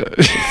talk.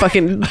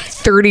 Fucking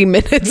 30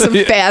 minutes of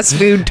fast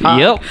food talk.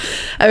 Yep.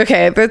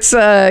 Okay, let's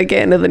get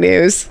into the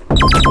news.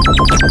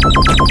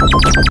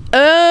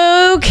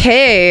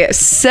 Okay,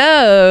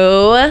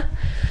 so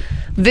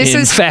this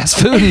In is fast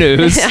food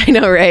news. I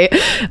know, right?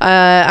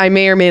 I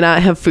may or may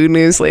not have food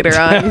news later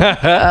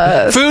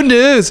on. Food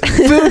news.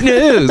 Food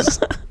news.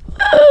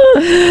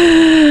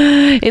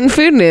 In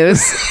food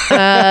news,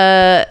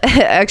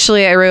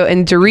 actually, I wrote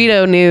in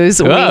Dorito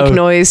news, Whoa. wink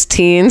noise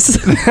teens.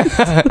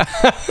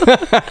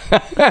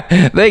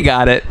 They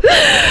got it.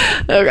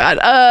 Oh,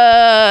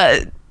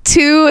 God.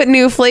 2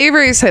 new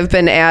flavors have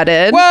been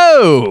added.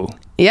 Whoa.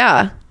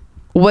 Yeah.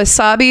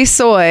 Wasabi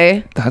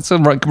soy, That's a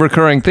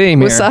recurring theme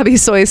here. wasabi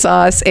soy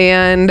sauce,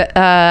 and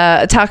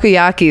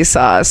takoyaki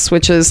sauce,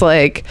 which is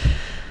like...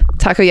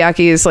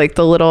 Takoyaki is like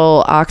the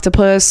little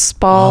octopus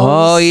balls.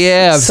 Oh,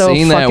 yeah. I've So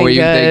seen that where fucking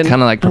they good.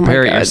 kind of like Oh my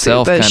prepare it God,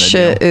 yourself dude, that kind of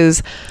shit deal.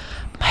 is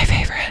my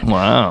favorite.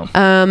 Wow.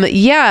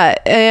 Yeah,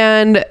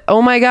 and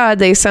oh my God,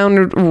 they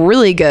sound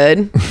really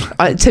good.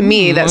 To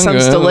me, that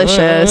sounds Okay, I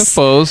delicious.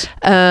 suppose.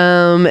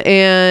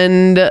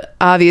 And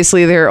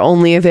obviously, they're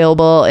only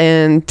available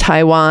in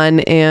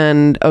Taiwan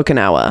and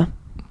Okinawa.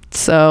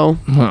 So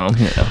Well,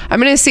 yeah. I'm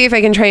gonna see if I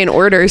can try and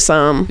order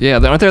some. Yeah,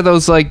 aren't there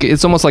those like,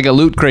 it's almost like a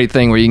loot crate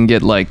thing where you can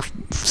get like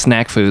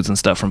snack foods and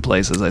stuff from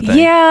places, I think.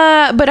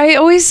 Yeah, but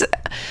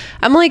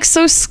I'm like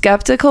so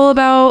skeptical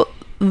about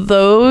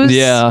those.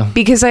 Yeah.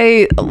 Because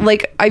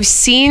I've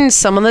seen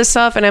some of the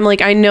stuff and I'm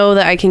like, I know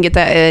that I can get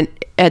that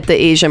at the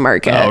Asian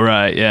market. Oh,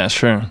 right. Yeah,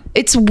 sure.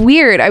 It's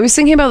weird. I was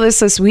thinking about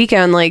this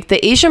weekend. Like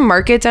the Asian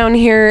market down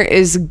here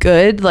is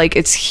good. Like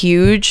it's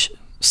huge.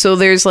 So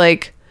there's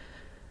like,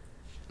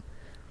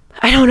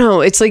 I don't know.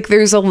 It's like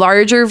there's a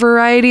larger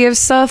variety of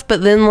stuff,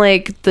 but then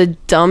like the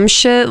dumb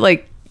shit,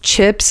 like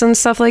chips and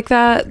stuff like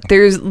that,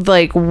 there's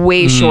like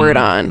way short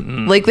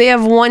on. Like they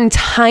have one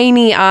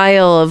tiny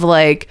aisle of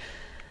like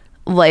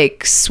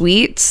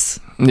sweets,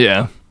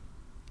 Yeah.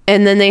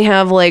 and then they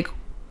have like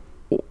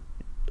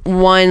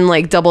one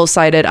like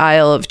double-sided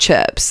aisle of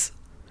chips.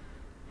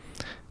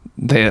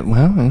 They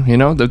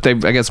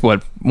I guess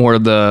what, more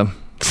of the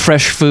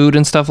fresh food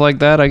and stuff like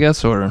that, I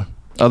guess, or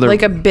Other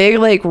like a big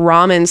like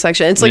ramen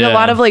section. It's like a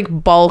lot of like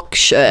bulk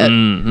shit.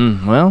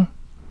 Well,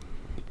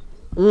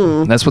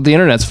 that's what the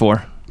internet's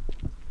for.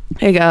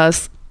 I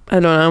guess. I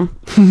don't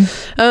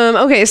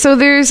know. Okay, so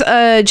there's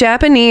a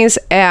Japanese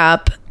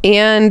app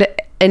and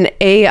an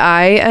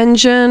AI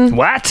engine.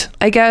 What?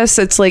 I guess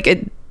it's like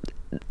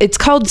it's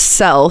called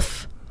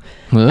Self.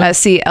 Huh?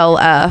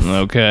 SELF.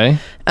 Okay.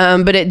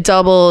 But it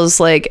doubles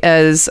like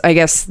as I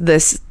guess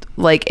this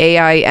like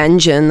AI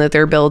engine that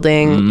they're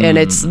building, and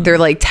they're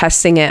like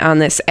testing it on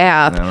this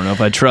app. I don't know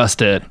if I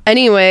trust it.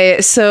 Anyway,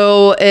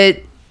 so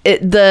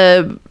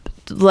the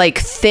like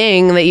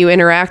thing that you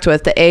interact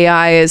with, the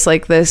AI is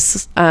like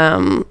this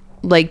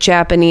like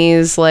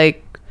Japanese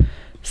like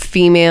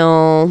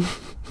female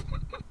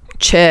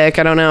chick.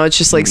 I don't know. It's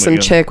just like some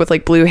chick with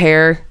like blue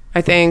hair,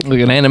 I think. Like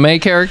an anime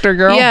character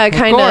girl? Yeah,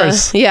 kind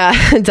of. Yeah,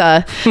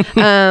 duh.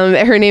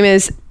 Her name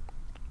is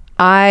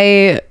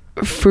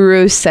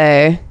Furuse.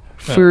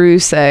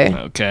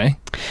 Okay.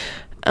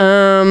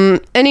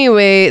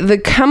 Anyway, the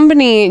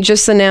company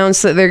just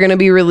announced that they're going to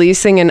be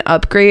releasing an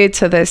upgrade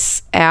to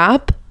this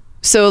app.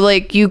 So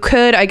like you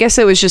could, I guess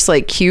it was just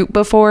like cute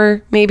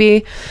before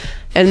maybe.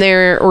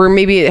 Or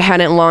maybe it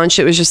hadn't launched.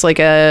 It was just like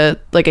a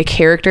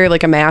character,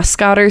 like a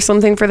mascot or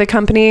something for the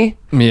company.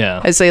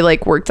 Yeah. As they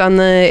like worked on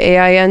the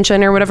AI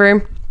engine or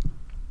whatever.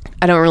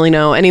 I don't really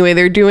know. Anyway,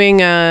 they're doing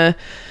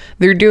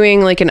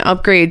like an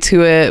upgrade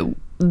to it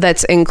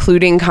that's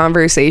including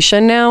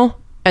conversation now.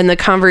 And the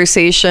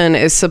conversation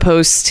is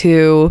supposed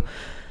to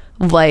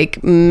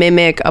like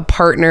mimic a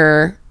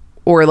partner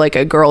or like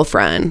a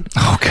girlfriend.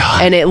 Oh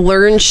God. And it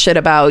learns shit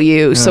about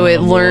you. So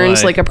it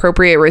learns like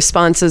appropriate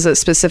responses at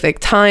specific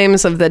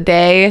times of the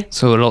day.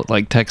 So it'll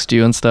like text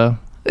you and stuff?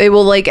 It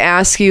will like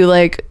ask you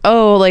like,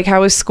 oh, like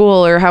how was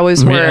school or how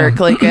was work,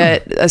 like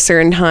at a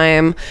certain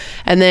time.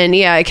 And then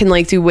it can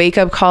like do wake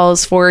up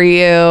calls for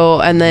you,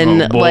 and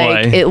then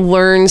like it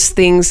learns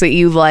things that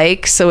you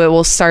like, so it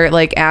will start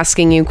like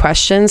asking you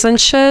questions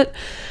and shit.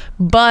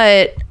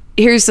 But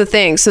here's the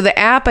thing. So the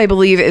app, I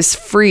believe, is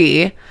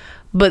free,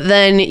 but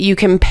then you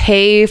can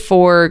pay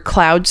for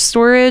cloud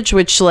storage,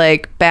 which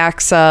like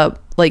backs up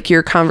like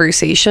your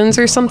conversations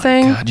or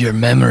something. God, your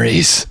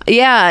memories.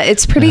 Yeah,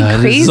 it's pretty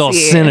crazy. This is all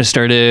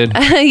sinister, dude.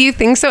 You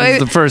think so?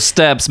 This is the first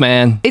steps,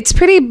 man. It's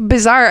pretty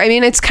bizarre. I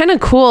mean, it's kind of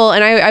cool.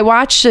 And I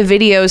watched a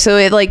video. So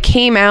it like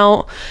came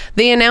out.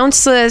 They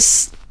announced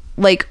this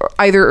like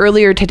either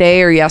earlier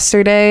today or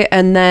yesterday.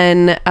 And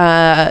then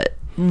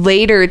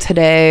later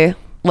today,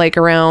 like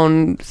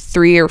around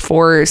 3 or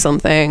 4 or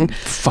something,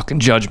 fucking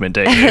Judgment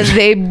Day,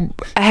 they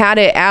had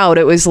it out.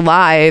 It was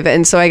live,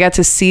 and so I got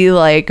to see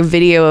like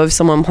video of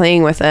someone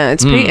playing with it.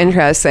 It's pretty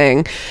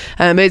interesting,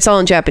 but it's all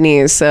in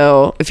Japanese,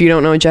 so if you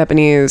don't know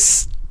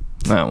Japanese,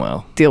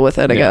 deal with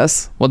it, I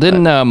guess. Well,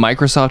 didn't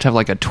Microsoft have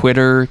like a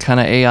Twitter kind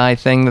of AI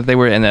thing that they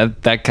were, and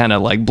that kind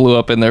of like blew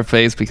up in their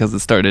face because it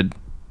started,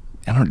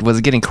 was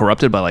it getting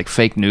corrupted by like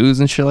fake news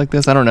and shit like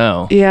this? I don't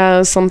know.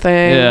 Yeah, something.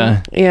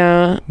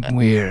 Yeah.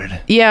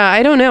 Weird. Yeah,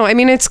 I don't know. I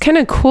mean, it's kind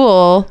of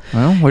cool.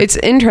 Well, it's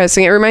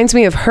interesting. It reminds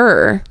me of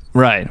Her.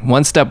 Right.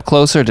 One step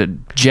closer to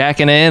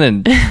jacking in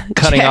and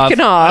cutting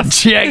off.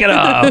 Jacking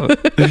off.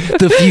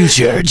 The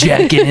future.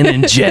 Jacking in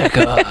and jack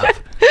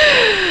off.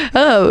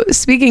 Oh,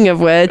 speaking of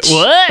which.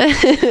 What?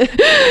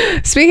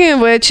 Speaking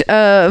of which,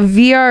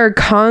 VR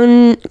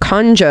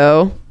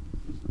Conjo.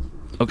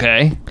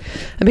 Okay.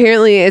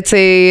 Apparently, it's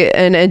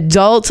an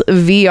adult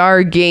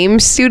VR game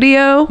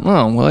studio.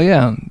 Oh, well,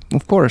 yeah,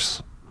 of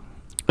course.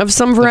 Of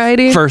some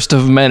variety. The first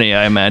of many,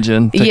 I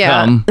imagine, to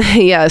come.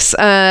 Yes.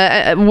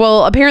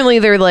 Well, apparently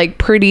they're like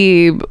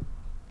pretty...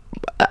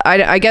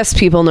 I guess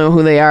people know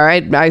who they are.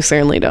 I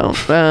certainly don't.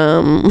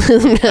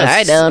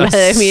 I don't.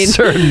 I mean,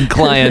 certain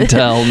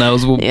clientele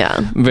knows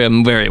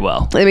them very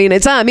well. I mean,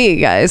 it's not me,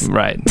 guys.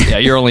 Right. Yeah,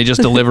 you're only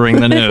just delivering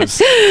the news.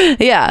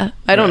 Yeah,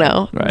 I don't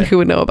know who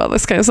would know about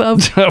this kind of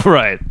stuff.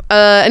 Right.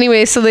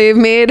 Anyway, so they've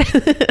made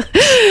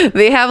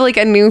they have like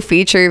a new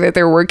feature that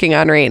they're working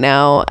on right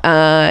now,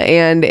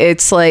 and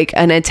it's like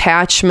an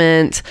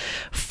attachment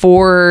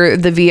for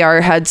the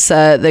VR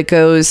headset that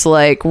goes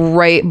like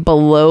right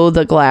below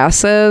the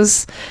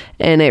glasses,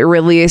 and it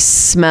releases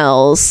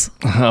smells.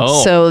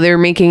 Oh. So they're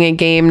making a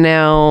game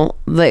now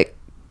that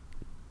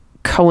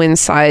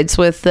coincides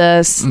with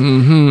this,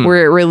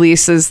 where it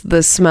releases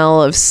the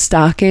smell of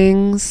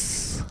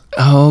stockings.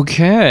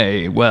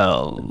 Okay,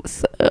 well,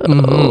 so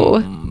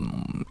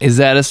is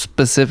that a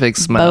specific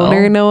smell?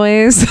 Boner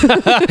noise.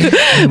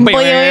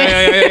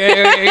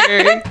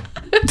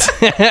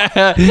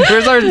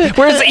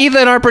 Where's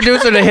Ethan, our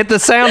producer, to hit the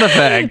sound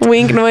effect?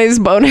 Wink noise,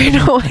 boner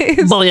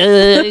noise.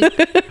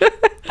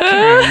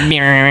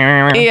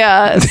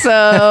 Yeah,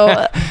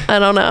 so I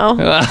don't know.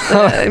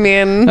 I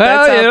mean,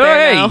 that's out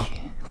there now.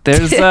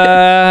 There's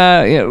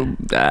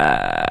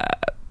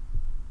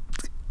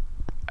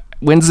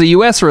when's the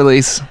US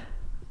release?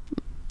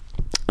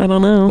 I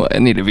don't know. Well, I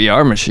need a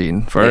VR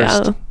machine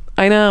first. Yeah,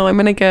 I know. I'm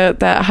gonna get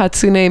that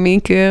Hatsune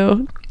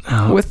Miku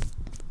with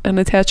an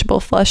attachable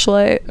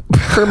fleshlight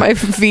for my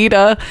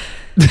Vita.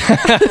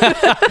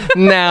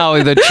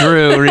 Now the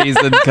true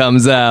reason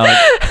comes out.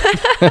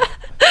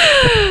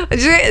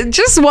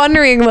 Just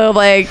wondering though,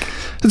 like,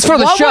 It's for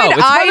the what show. would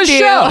It's for the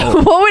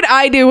show. What would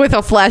I do with a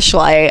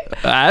fleshlight?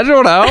 I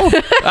don't know.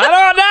 I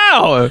don't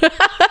know.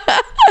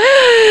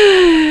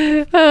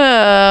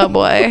 Oh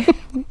boy,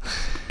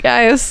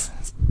 guys,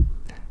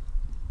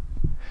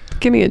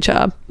 give me a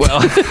job.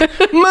 Well,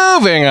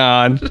 moving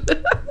on.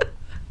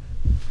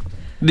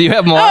 Do you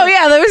have more? Oh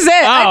yeah, that was it.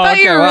 I thought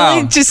okay, you were wow.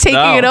 really just taking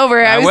No, it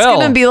over. I was will.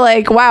 gonna be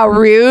like, wow,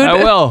 rude. I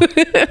will.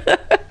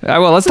 I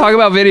will. Let's talk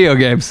about video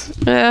games.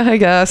 Yeah, I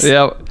guess.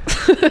 Yep.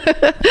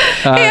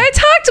 Hey, I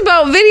talked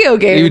about video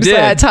games You did.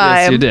 that time.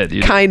 Yes, you did.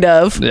 You did. Kind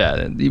of.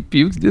 Yeah,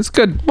 it's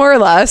good. More or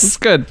less. It's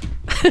good.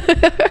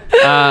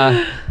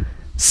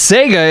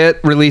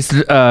 Sega released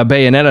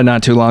Bayonetta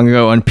not too long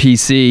ago on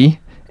PC,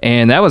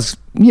 and that was,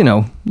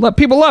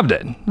 people loved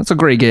it. That's a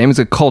great game. It's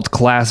a cult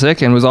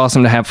classic, and it was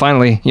awesome to have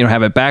finally,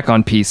 have it back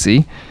on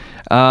PC.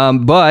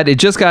 But it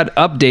just got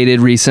updated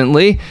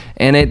recently,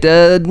 and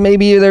it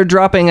maybe they're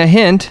dropping a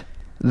hint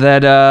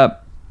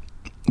that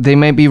they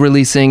might be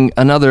releasing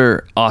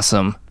another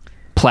awesome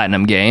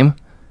Platinum game,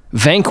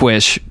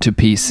 Vanquish, to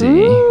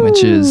PC,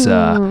 which is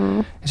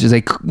the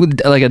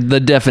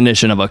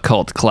definition of a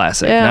cult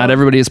classic. Yeah. Not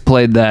everybody has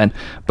played that,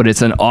 but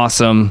it's an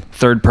awesome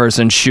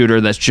third-person shooter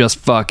that's just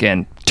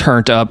fucking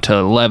turned up to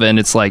 11.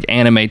 It's like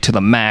anime to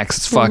the max.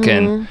 It's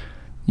fucking.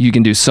 You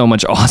can do so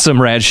much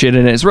awesome rad shit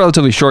in it. It's a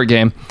relatively short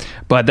game,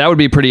 but that would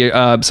be pretty.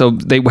 How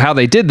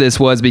they did this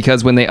was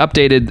because when they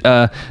updated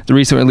the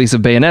recent release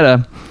of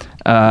Bayonetta,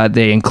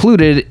 they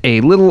included a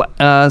little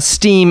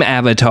Steam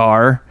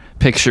avatar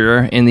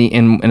picture in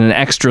an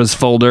extras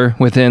folder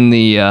within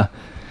the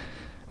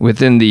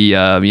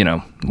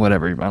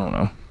whatever, I don't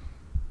know,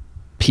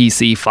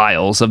 PC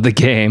files of the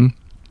game.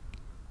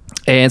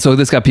 And so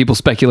this got people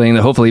speculating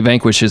that hopefully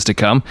Vanquish is to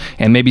come,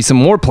 and maybe some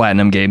more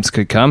Platinum games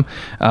could come.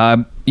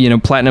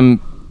 Platinum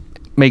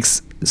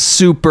makes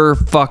super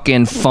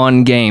fucking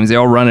fun games. They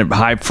all run at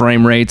high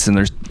frame rates,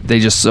 and they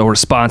just so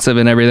responsive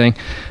and everything.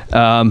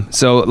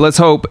 So let's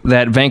hope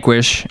that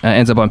Vanquish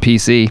ends up on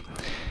PC.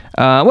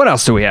 What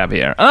else do we have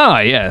here? Ah,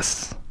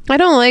 yes. I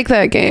don't like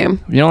that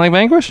game. You don't like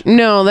Vanquish?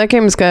 No, that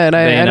game's good.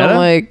 I don't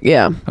like.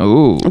 Yeah.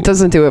 Ooh. It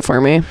doesn't do it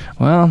for me.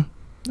 Well,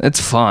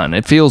 it's fun.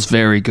 It feels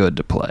very good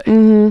to play.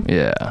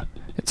 Yeah.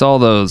 It's all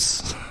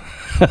those.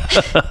 Whoa!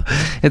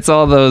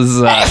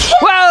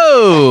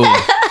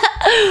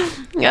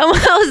 I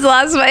almost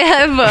lost my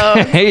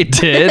headphone. Hey,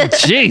 did.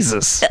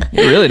 Jesus.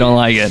 You really don't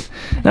like it.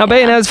 Now,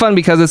 Bayonetta's fun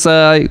because it's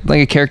like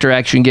a character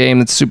action game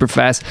that's super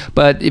fast.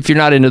 But if you're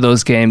not into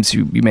those games,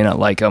 you may not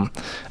like them.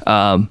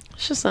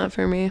 It's just not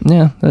for me.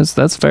 Yeah, that's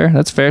fair.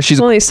 That's fair.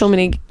 There's only so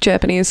many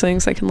Japanese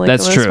things I can like in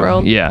this true.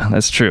 world. Yeah,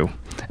 that's true.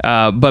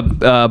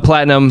 But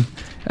Platinum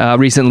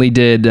recently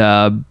did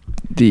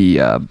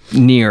the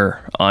Nier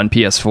on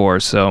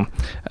PS4, so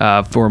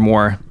for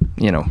more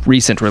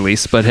recent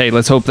release. But hey,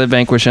 let's hope that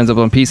Vanquish ends up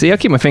on PC. I'll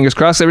keep my fingers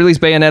crossed. They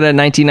released Bayonetta in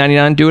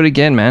 1999. Do it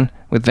again, man,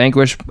 with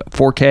Vanquish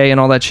 4K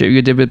and all that shit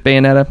you did with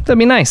Bayonetta. That'd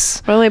be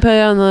nice. Why don't they put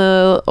it on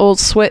the old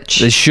Switch?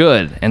 They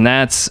should, and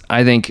that's,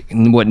 I think,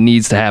 what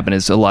needs to happen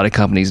is a lot of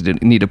companies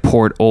need to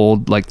port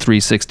old like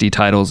 360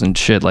 titles and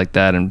shit like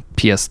that and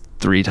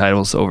PS3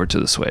 titles over to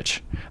the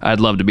Switch.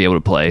 I'd love to be able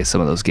to play some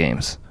of those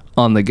games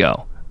on the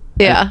go.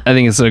 Yeah. I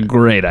think it's a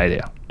great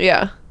idea.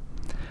 Yeah.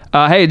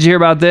 Hey, did you hear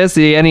about this?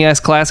 The NES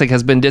Classic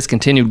has been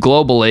discontinued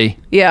globally.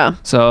 Yeah.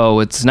 So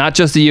it's not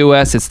just the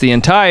US, it's the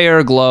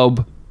entire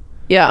globe.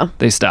 Yeah.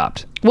 They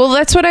stopped. Well,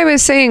 that's what I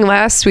was saying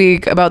last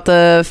week about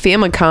the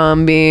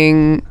Famicom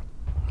being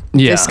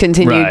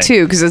discontinued right.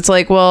 too, because it's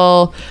like,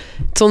 well,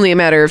 it's only a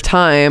matter of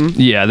time.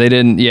 Yeah, they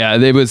didn't. Yeah,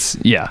 it was.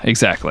 Yeah,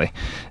 exactly.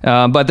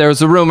 But there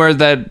was a rumor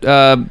that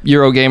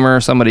Eurogamer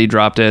or somebody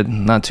dropped it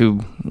not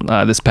too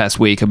this past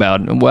week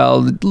about,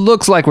 well, it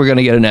looks like we're going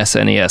to get an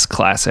SNES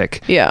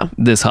Classic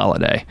this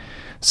holiday.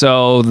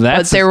 So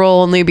that's... But there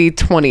will only be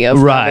 20 of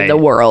them in the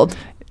world.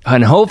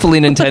 And hopefully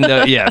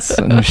Nintendo... yes.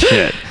 No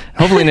shit.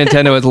 Hopefully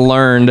Nintendo has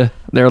learned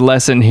their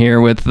lesson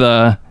here with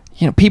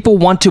people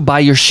want to buy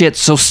your shit,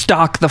 so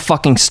stock the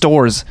fucking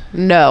stores.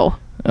 No.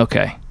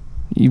 Okay.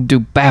 You do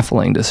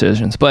baffling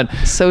decisions, but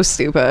so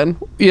stupid.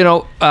 If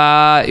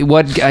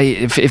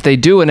they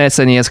do an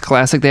SNES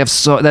Classic, they have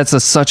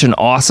such an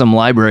awesome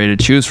library to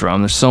choose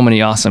from. There's so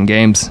many awesome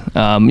games.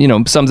 Some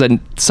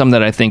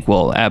that I think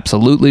will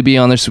absolutely be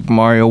on their Super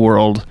Mario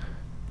World,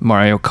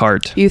 Mario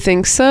Kart. You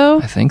think so?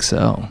 I think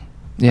so.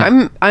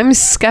 Yeah. I'm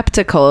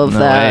skeptical of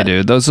that. No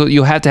way, dude.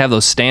 You have to have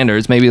those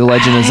standards. Maybe The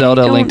Legend of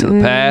Zelda: Link to the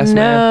Past.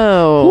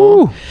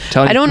 No,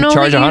 I don't know.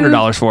 Charge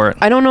 $100 for it.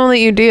 I don't know that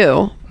you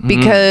do,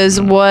 because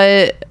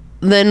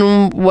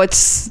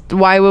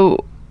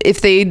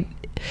if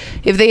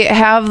they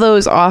have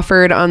those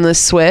offered on the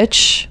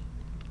Switch?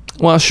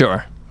 Well,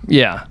 sure.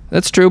 Yeah,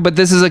 that's true. But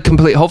this is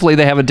hopefully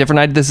they have a different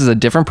idea. This is a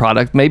different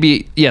product.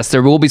 Maybe, yes,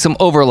 there will be some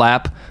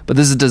overlap, but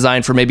this is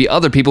designed for maybe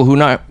other people who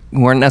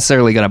aren't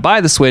necessarily going to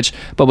buy the Switch,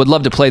 but would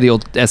love to play the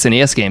old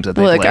SNES games that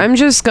they play. Look, I'm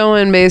just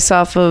going based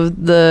off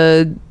of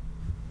the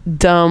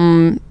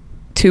dumb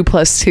 2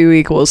 +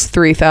 2 =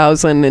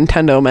 3,000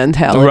 Nintendo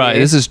mentality. Right,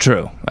 this is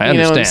true. I You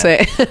know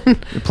understand. what I'm saying?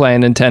 You're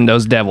playing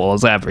Nintendo's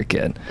devil's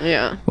advocate.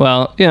 Yeah.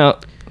 Well,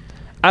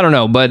 I don't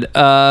know, but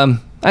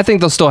I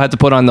think they'll still have to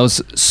put on those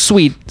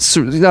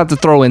they'll have to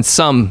throw in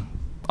some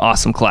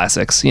awesome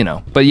classics,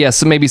 But yes,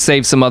 so maybe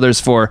save some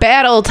others for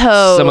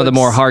Battletoads. some of the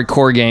more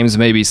hardcore games.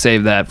 Maybe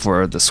save that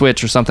for the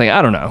Switch or something.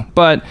 I don't know,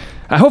 but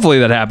hopefully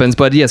that happens.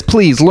 But yes,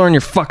 please learn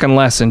your fucking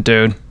lesson,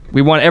 dude.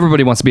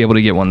 Everybody wants to be able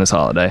to get one this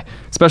holiday,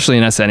 especially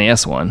an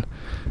SNES one.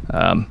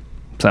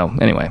 So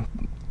anyway,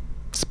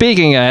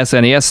 speaking of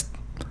SNES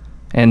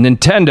and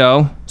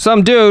Nintendo,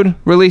 some dude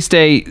released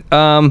a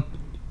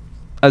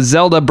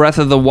Zelda Breath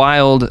of the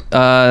Wild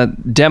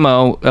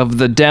demo of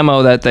the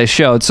demo that they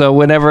showed. So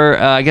whenever,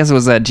 I guess it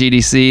was at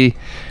GDC,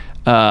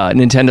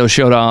 Nintendo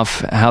showed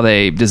off how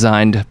they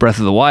designed Breath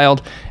of the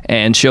Wild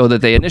and showed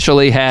that they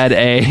initially had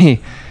a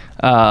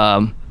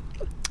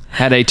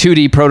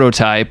 2D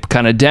prototype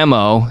kind of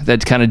demo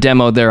that kind of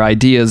demoed their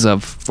ideas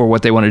for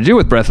what they wanted to do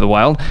with Breath of the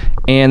Wild,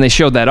 and they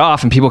showed that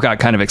off, and people got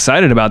kind of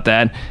excited about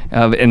that,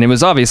 and it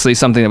was obviously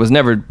something that was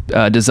never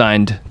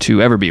designed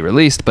to ever be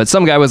released, but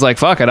some guy was like,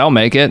 fuck it, I'll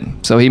make it.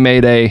 So he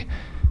made a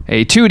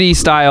 2D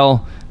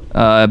style,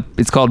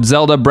 it's called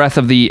Zelda Breath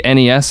of the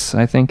NES,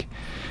 I think,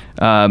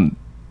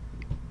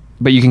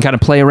 but you can kind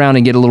of play around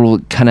and get a little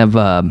kind of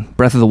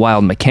Breath of the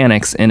Wild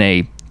mechanics in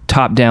a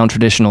top-down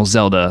traditional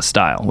Zelda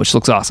style, which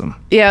looks awesome.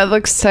 Yeah, it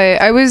looks tight.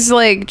 I was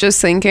like just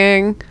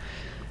thinking,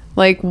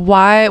 like,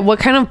 what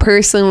kind of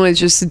person would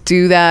just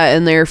do that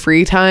in their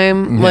free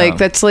time? Yeah. Like,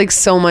 that's like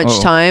so much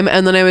time.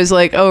 And then I was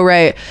like, oh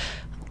right,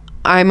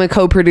 I'm a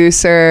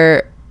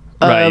co-producer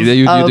of Right, you do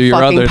your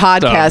fucking other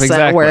stuff, podcast at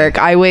exactly. work.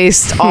 I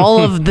waste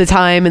all of the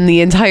time in the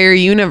entire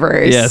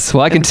universe. Yes,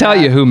 well, I can tell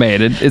you who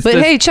made it. But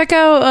hey, check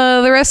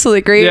out the rest of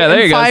the great Yeah, there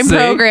you and go, fine see?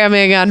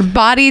 programming on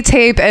Body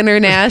Tape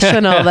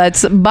International.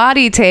 That's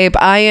Body Tape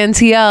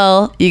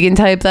INTL. You can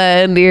type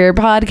that into your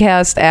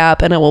podcast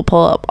app and it will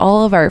pull up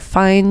all of our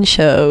fine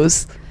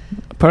shows.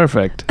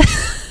 Perfect.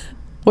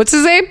 What's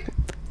his name?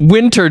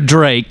 Winter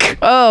Drake.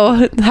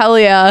 Oh, hell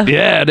yeah.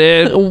 Yeah,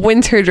 dude.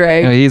 Winter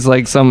Drake. He's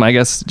like some, I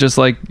guess, just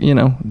like,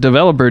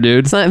 developer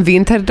dude. It's not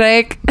Winter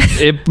Drake.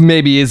 It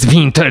maybe is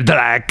Winter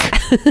Drake.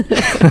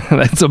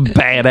 That's a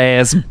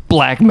badass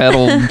black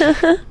metal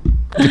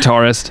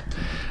guitarist.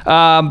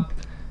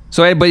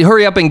 But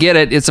hurry up and get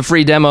it. It's a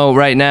free demo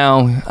right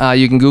now.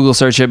 You can Google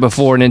search it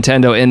before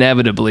Nintendo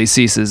inevitably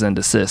ceases and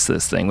desists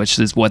this thing, which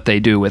is what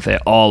they do with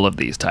all of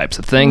these types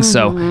of things.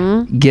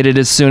 So get it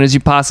as soon as you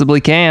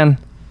possibly can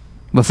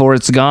before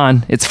it's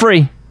gone. It's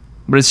free,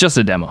 but it's just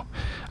a demo.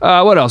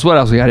 What else we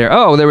got here?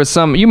 Oh, there was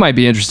some, you might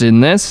be interested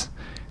in this.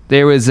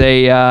 There was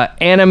a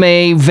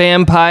anime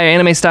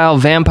style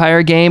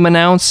vampire game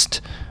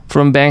announced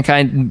from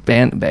Bandai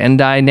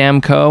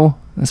Namco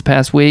this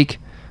past week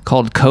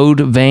called Code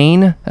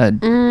Vein,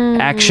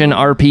 action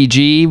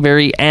RPG,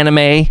 very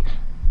animate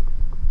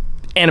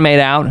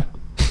out.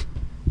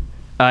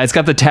 It's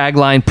got the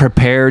tagline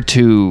 "Prepare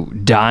to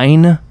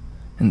Dine,"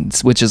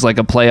 which is like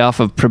a playoff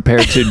of "Prepare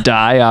to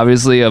Die,"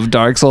 obviously, of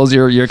Dark Souls.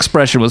 Your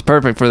expression was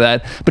perfect for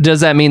that. But does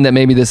that mean that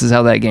maybe this is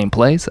how that game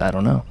plays? I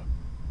don't know.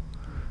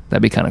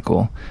 That'd be kind of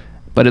cool.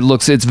 But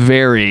it's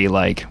very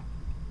like,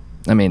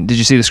 did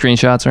you see the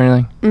screenshots or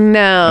anything?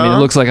 No. It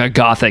looks like a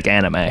gothic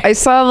anime. I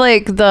saw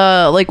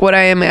what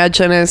I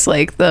imagine is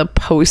like the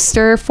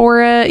poster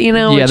for it, Yeah,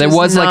 which there is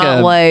was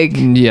not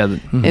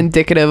mhm.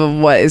 indicative of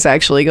what is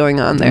actually going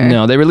on there.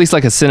 No, they released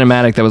like a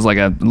cinematic that was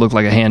looked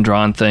like a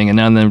hand-drawn thing, and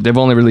now they've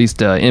only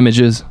released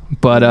images.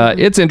 But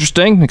it's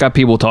interesting. It got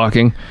people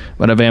talking.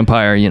 But a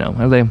vampire,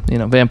 are they?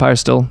 Vampires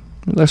still,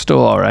 they're still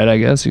all right, I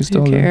guess. Who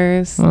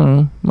cares? I don't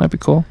know. Might be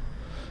cool.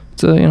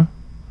 So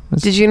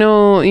Did you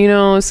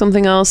know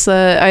something else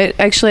that I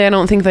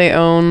don't think they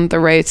own the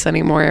rights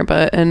anymore,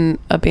 but in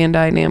a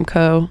Bandai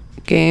Namco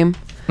game,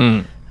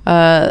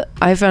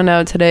 I found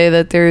out today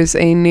that there's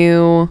a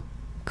new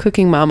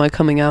Cooking Mama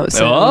coming out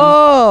soon.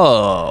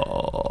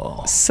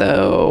 Oh.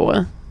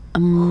 So,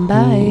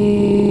 bye.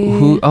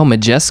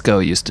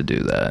 Majesco used to do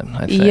that,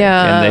 I think.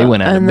 Yeah, and they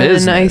went out of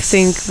business. And I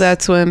think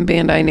that's when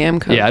Bandai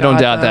Namco. Yeah, I don't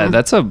doubt that.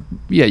 That's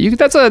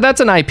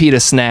an IP to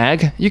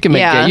snag. You can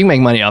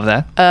make money off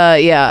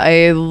that. Yeah,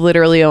 I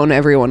literally own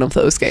every one of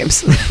those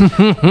games.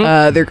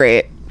 They're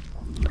great.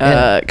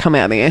 Come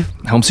at me.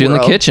 Helps you in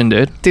the kitchen,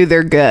 dude. Dude,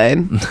 they're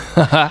good.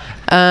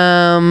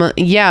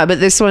 Yeah, but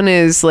this one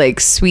is like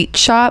Sweet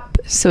Shop,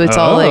 so it's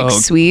all like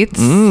sweets.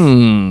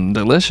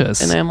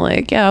 Delicious. And I'm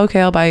like, yeah,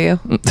 okay, I'll buy you.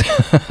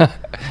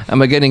 I'm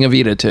getting a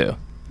Vita too.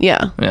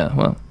 Yeah. Yeah,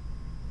 well.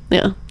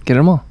 Yeah. Get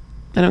them all.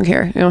 I don't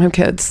care. I don't have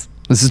kids.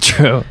 This is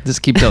true.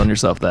 Just keep telling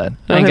yourself that.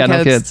 I ain't got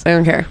no kids. I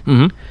don't care.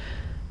 Mm-hmm.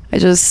 I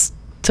just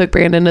took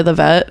Brandon to the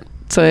vet,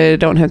 so I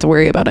don't have to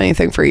worry about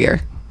anything for a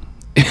year.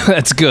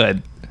 That's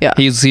good. Yeah.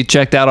 He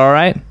checked out all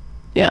right?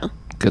 Yeah.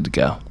 Good to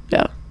go.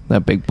 Yeah.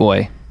 That big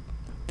boy.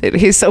 Dude,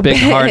 he's so big.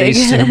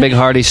 Big,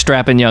 hardy,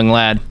 strapping young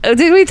lad. Oh,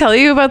 did we tell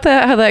you about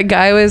that? How that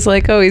guy was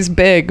like, oh, he's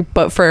big,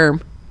 but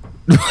firm.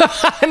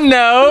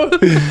 No.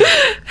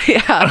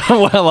 Yeah.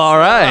 Well, all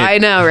right. I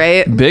know,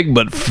 right? Big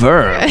but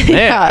firm. Man,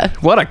 Yeah.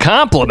 what a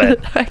compliment.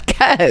 I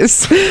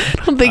guess. I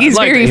don't think he's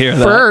like to very hear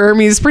that. firm.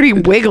 He's pretty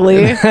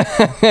wiggly.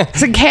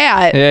 It's a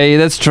cat. Yeah,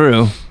 that's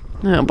true.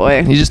 Oh,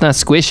 boy. He's just not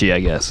squishy, I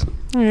guess.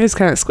 He's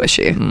kind of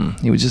squishy.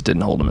 He just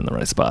didn't hold him in the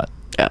right spot.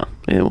 Yeah.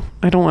 Ew.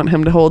 I don't want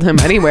him to hold him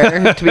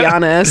anywhere, to be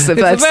honest. If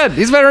that's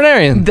He's a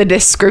veterinarian. the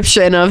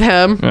description of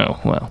him. Oh,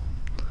 well.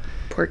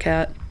 Poor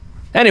cat.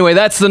 Anyway,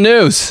 that's the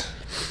news.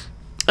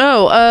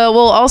 Oh,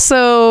 well,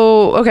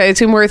 also, okay,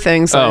 2 more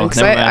things. Oh, Because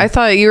never mind. I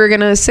thought you were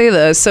going to say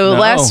this. So No.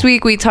 last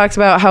week we talked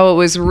about how it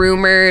was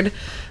rumored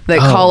that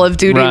Oh, Call of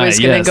Duty right, was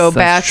going to yes, go that's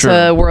back true.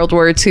 to World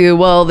War II.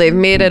 Well, they've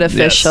made it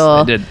official.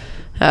 Yes, I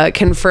did.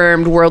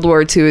 Confirmed World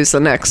War II is the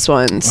next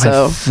one.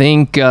 So I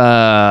think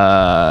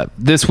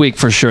this week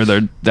for sure.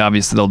 They'll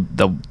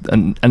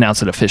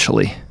announce it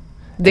officially.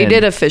 they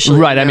did officially,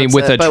 right? I mean, announce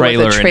with it, a but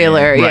trailer. With a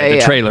trailer, in it. yeah, Right, yeah.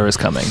 the trailer is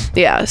coming.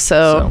 Yeah,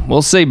 So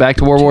we'll see. Back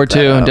to World War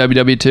II and that out.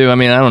 WW2. I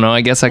mean, I don't know.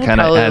 I guess that kind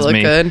of probably has look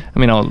me. good. I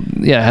mean,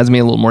 it has me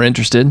a little more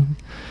interested.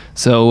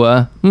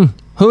 So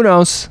who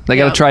knows? They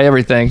got to Yeah. try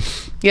everything.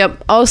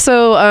 Yep.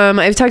 Also,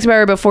 I've talked about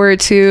her before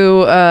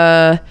too.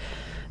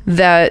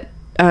 That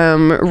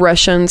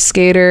Russian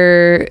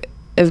skater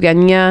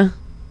Evgenia,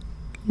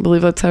 I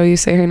believe that's how you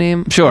say her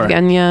name. Sure.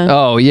 Evgenia.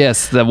 Oh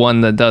yes, the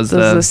one that does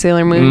The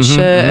Sailor Moon shit,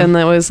 and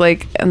that was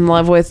like in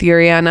love with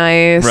Yuri on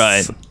Ice.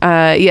 Right.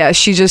 Yeah,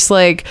 she just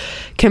like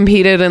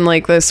competed in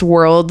like this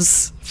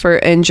Worlds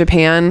in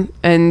Japan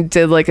and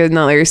did like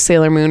another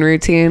Sailor Moon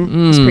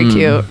routine. It's pretty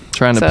cute.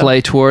 trying to So- play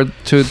toward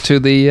to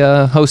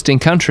the hosting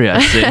country. I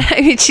see.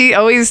 I mean, she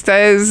always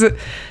does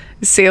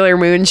Sailor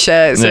Moon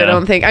shit, so I Yeah.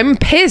 don't think I'm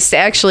pissed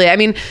actually. I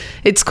mean,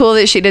 it's cool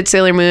that she did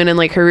Sailor Moon and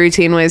like her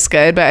routine was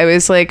good, but I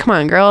was like, come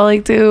on, girl,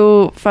 like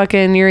do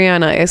fucking Yuri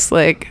on Ice,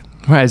 like.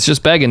 Right, it's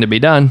just begging to be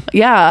done.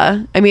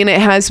 Yeah, I mean, it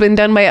has been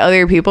done by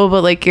other people,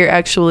 but like you're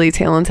actually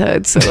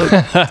talented, so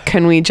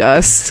can we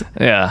just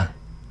Yeah.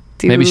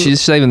 do? Maybe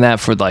she's saving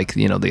that for like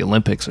the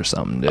Olympics or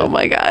something. Dude. Oh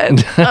my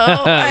god!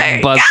 Oh my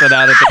Bust it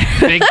out at the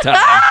big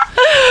time.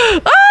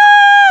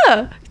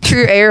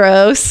 True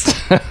arrows.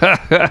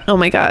 Oh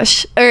my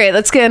gosh! All right,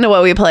 let's get into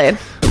what we played.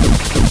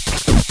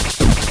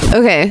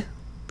 Okay,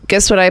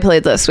 guess what I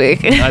played this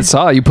week? I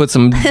saw you put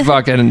some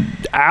fucking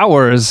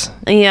hours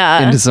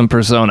Yeah, into some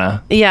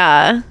Persona.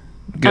 yeah.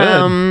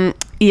 Good.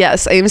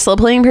 Yes, I am still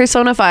playing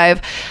Persona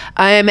 5.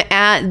 I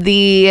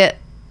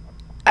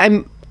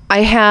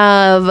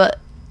have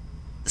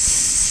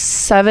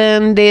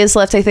 7 days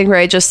left, I think, where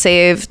I just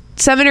saved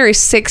 7 or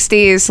 6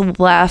 days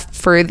left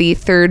for the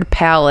third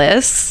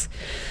palace.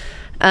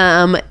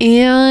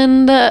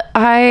 And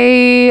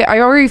I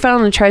already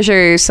found the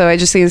treasure, so I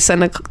just need to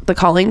send the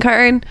calling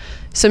card.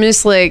 So I'm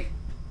just like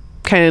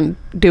kind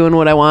of doing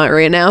what I want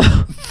right now.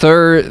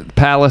 Third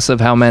palace of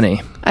how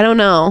many? I don't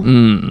know.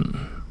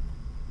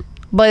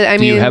 But I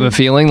Do mean, you have a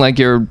feeling like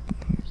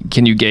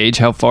can you gauge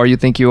how far you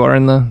think you are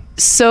in the...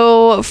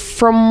 so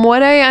from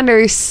what I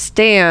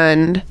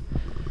understand,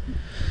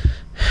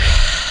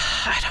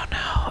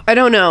 I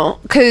don't know.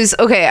 Because,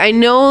 okay, I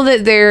know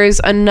that there's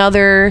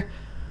another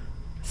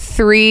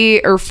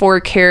 3 or 4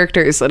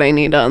 characters that I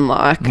need to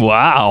unlock.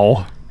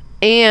 Wow.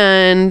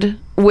 And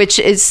which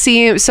it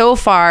seems so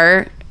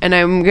far, and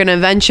I'm going to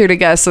venture to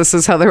guess this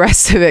is how the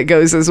rest of it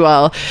goes as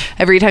well.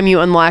 Every time you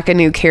unlock a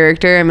new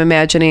character, I'm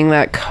imagining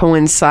that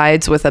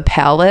coincides with a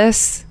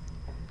palace.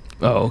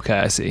 Oh, okay,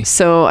 I see.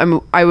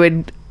 So I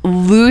would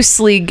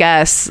loosely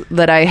guess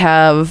that I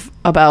have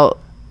about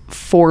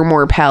 4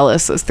 more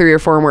palaces, 3 or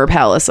 4 more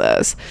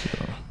palaces.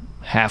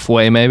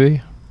 Halfway,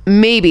 maybe?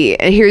 Maybe.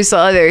 And here's the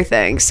other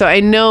thing. So I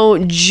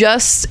know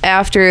just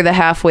after the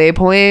halfway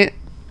point,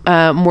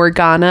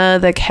 Morgana,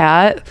 the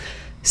cat,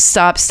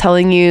 stops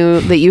telling you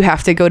that you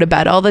have to go to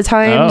bed all the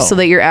time so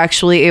that you're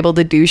actually able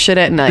to do shit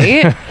at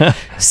night.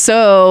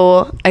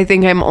 So I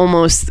think I'm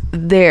almost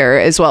there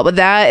as well. But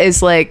that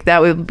is like,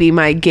 that would be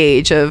my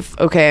gauge of,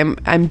 okay,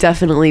 I'm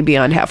definitely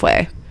beyond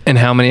halfway. And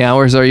how many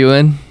hours are you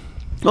in?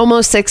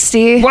 Almost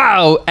 60.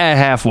 Wow, at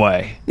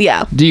halfway.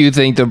 Yeah. Do you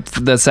think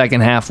the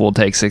second half will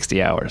take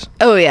 60 hours?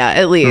 Oh yeah,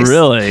 at least.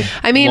 Really?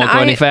 I mean, Won't go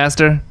any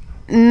faster?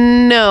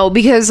 No,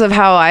 because of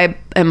how I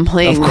am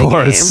playing Of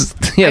course. the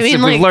game. Yes, I mean,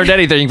 if like, we've learned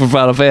anything from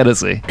Final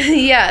Fantasy.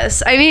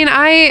 Yes. I mean,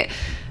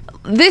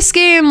 this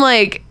game,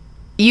 like,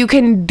 you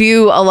can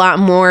do a lot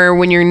more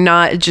when you're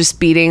not just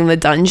beating the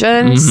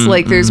dungeons.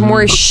 Like, there's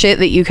more shit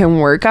that you can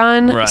work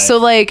on. Right. So,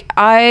 like,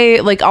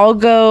 I'll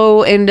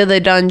go into the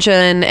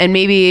dungeon and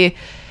maybe,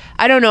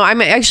 I don't know,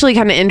 I'm actually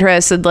kind of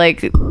interested,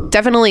 like,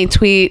 definitely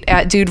tweet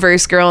at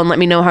DudeVerseGirl and let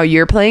me know how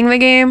you're playing the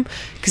game,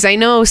 because I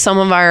know some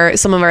of our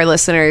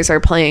listeners are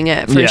playing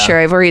it for sure.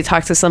 I've already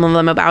talked to some of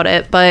them about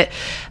it, but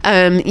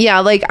yeah,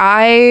 like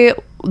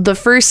the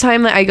first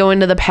time that I go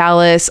into the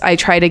palace, I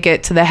try to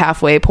get to the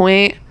halfway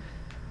point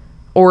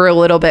or a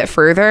little bit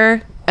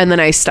further, and then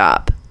I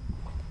stop,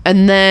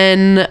 and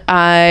then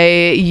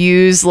I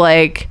use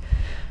like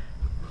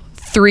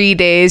 3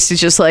 days to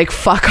just like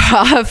fuck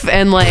off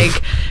and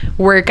like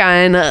work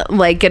on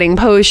like getting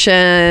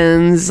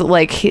potions,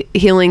 like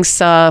healing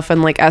stuff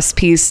and like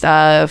SP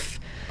stuff.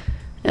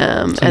 So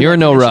and you're in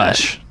no finish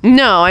rush. it.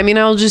 No, I mean,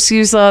 I'll just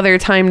use the other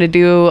time to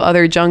do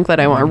other junk that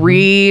I want to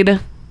read,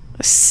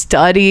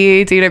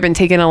 study. Dude, I've been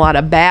taking a lot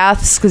of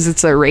baths because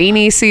it's a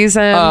rainy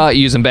season.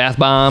 Using bath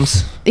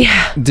bombs.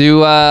 Yeah.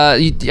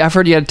 I've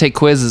heard you had to take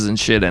quizzes and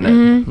shit in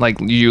it. Like,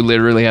 you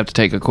literally have to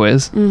take a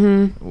quiz.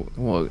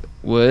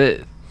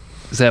 What?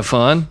 Is that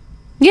fun?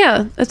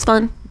 Yeah, it's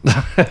fun.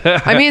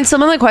 I mean,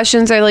 some of the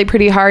questions are like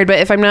pretty hard, but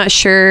if I'm not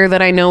sure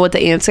that I know what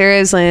the answer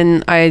is,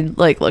 then I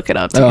like look it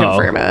up to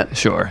confirm it.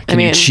 Sure. Can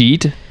you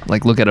cheat?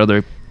 Like, look at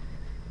other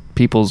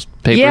people's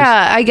papers?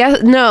 Yeah, I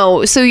guess.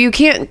 No, so you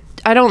can't.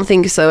 I don't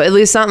think so. At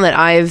least not that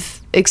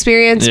I've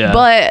experienced. Yeah.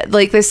 But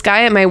like this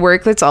guy at my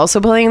work that's also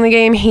playing the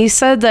game, he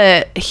said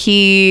that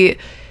he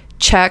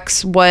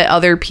checks what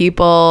other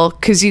people,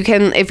 because you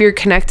can, if you're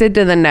connected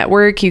to the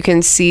network, you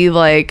can see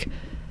like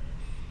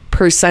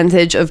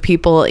percentage of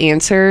people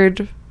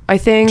answered, I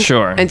think.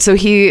 Sure. And so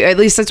he, at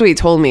least that's what he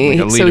told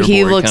me. Like a so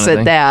he leaderboard looks kinda at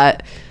thing.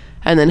 that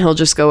and then he'll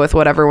just go with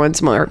whatever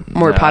one's more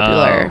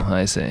popular. Oh,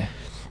 I see.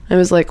 I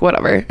was like,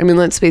 whatever. I mean,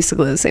 that's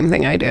basically the same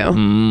thing I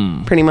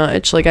do. Pretty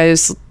much. Like, I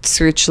just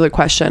search the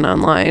question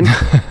online.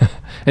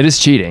 It is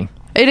cheating.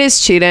 It is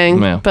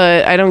cheating, Yeah.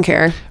 but I don't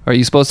care. Are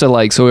you supposed to,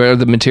 like, so are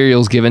the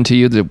materials given to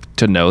you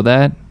to know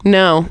that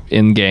No.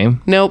 in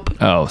game? Nope.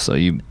 Oh, so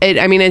you...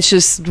 I mean, it's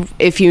just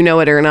if you know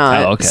it or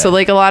not. Oh, okay. So,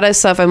 like, a lot of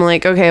stuff, I'm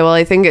like, okay, well,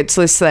 I think it's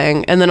this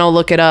thing. And then I'll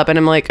look it up, and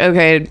I'm like,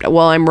 okay,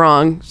 well, I'm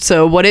wrong.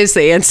 So what is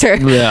the answer?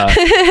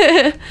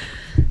 Yeah.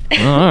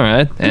 Well, all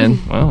right.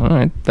 And, well, all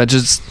right. That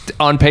just,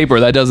 on paper,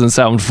 that doesn't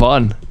sound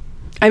fun.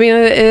 I mean,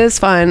 it is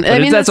fun. I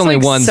mean, that's only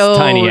like one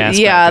tiny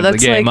aspect Yeah, of the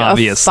that's game, like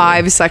obviously. a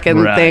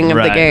 5-second thing of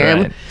the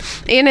game. Right.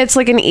 And it's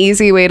like an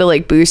easy way to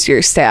like boost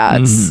your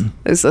stats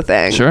is the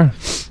thing. Sure.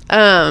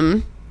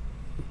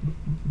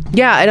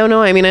 Yeah, I don't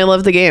know. I mean, I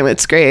love the game.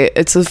 It's great.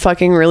 It's a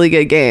fucking really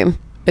good game.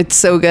 It's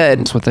so good.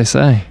 That's what they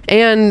say.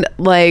 And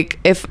like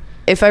if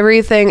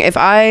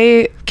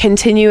I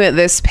continue at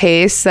this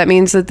pace, that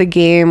means that the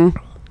game,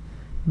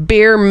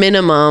 bare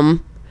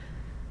minimum,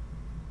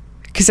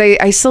 because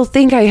I still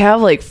think I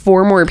have like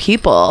 4 more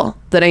people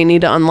that I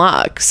need to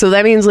unlock. So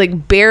that means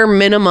like bare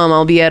minimum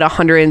I'll be at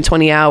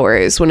 120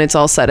 hours when it's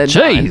all said and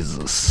done.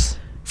 Jesus.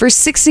 For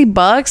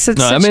 $60, it's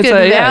such good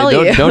yeah,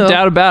 value. don't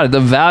doubt about it. The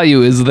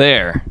value is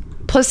there.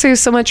 Plus there's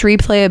so much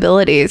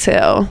replayability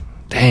too.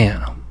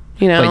 Damn.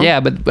 You know? But yeah,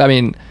 but I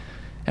mean,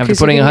 after 'Cause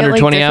putting you can get,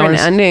 120 like, different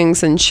hours,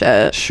 endings and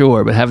shit.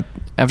 sure. But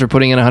after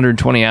putting in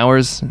 120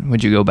 hours,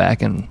 would you go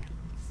back and?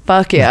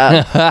 Fuck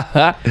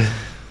yeah.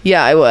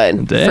 Yeah, I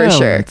would. Damn, for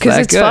sure. Because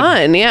that it's good.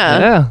 fun.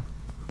 Yeah.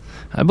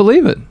 I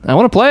believe it. I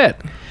want to play it.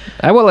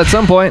 I will at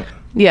some point.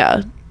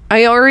 Yeah.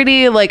 I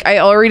already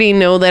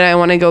know that I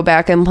want to go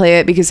back and play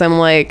it because I'm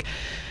like,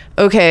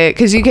 okay,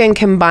 because you can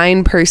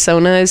combine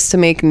personas to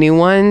make new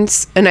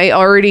ones. And I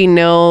already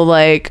know,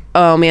 like,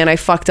 oh man, I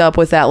fucked up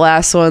with that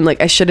last one.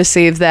 Like, I should have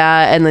saved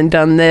that and then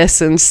done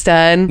this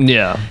instead.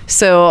 Yeah.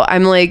 So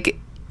I'm like,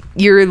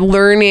 you're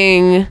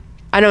learning,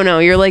 I don't know,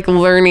 you're like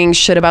learning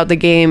shit about the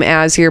game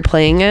as you're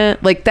playing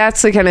it. Like,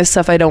 that's the kind of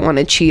stuff I don't want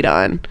to cheat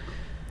on.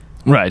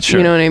 Right. Sure.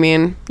 You know what I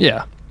mean?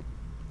 Yeah.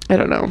 I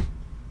don't know.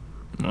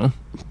 No.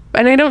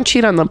 And I don't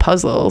cheat on the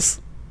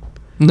puzzles.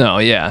 No.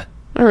 Yeah.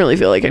 I don't really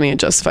feel like I need to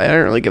justify it. I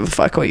don't really give a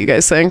fuck what you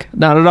guys think.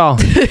 Not at all.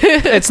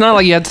 It's not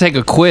like you have to take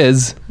a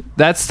quiz.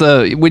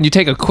 When you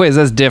take a quiz,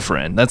 that's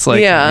different. That's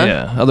like,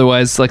 Yeah.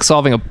 Otherwise, like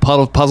solving a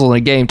puzzle in a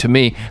game, to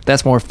me,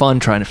 that's more fun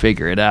trying to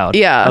figure it out.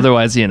 Yeah.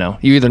 Otherwise, you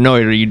either know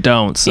it or you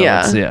don't. So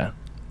Yeah. That's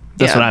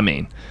Yeah. what I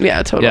mean.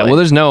 Yeah, totally. Yeah. Well,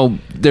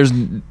 there's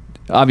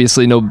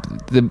obviously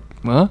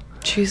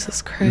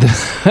Jesus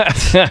Christ.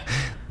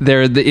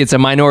 it's a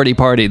minority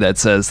party that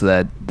says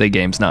that the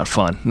game's not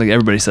fun. Like,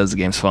 everybody says the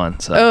game's fun.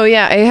 So. Oh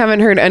yeah, I haven't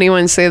heard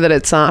anyone say that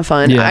it's not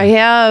fun. Yeah. I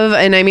have,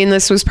 and I mean,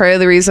 this was part of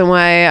the reason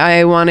why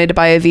I wanted to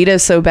buy a Vita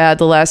so bad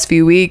the last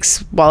few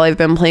weeks while I've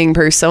been playing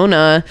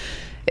Persona.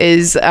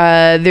 Is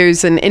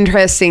there's an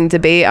interesting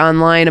debate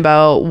online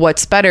about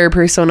what's better,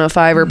 Persona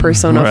 5 or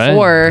Persona Right.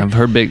 4. I've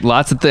heard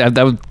lots of things.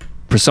 That was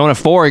Persona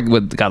 4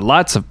 got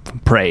lots of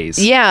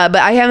praise. Yeah, but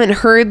I haven't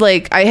heard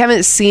I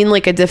haven't seen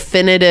like a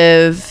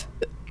definitive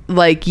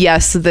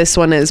yes, this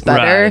one is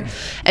better. Right.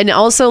 And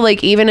also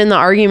even in the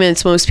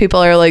arguments, most people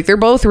are like, they're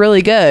both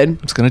really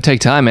good. It's going to take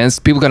time, man.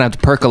 People are going to have to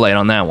percolate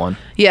on that one.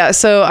 Yeah,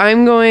 so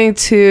I'm going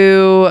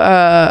to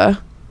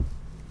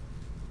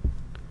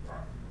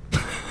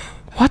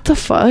what the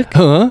fuck?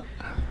 Huh?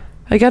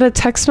 I got a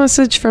text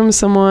message from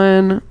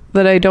someone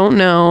that I don't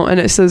know, and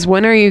it says,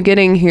 when are you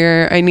getting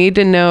here? I need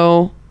to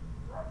know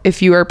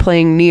if you are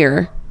playing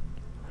Nier.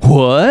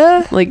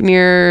 What? Like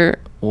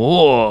Nier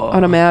Whoa.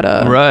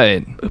 Automata.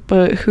 Right.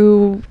 But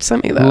who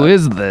sent me that? Who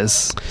is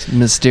this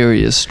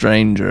mysterious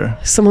stranger?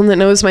 Someone that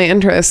knows my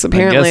interests,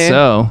 apparently. I guess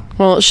so.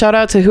 Well, shout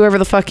out to whoever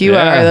the fuck you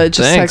Yeah, are that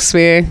just thanks.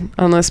 texted me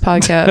on this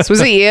podcast.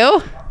 Was it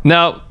you?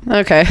 No,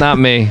 Okay. not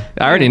me.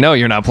 I already know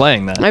you're not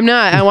playing that. I'm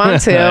not. I want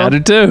I to. do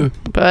too.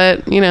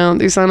 But,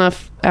 there's not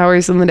enough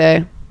hours in the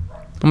day.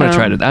 I'm going to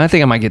try to. I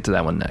think I might get to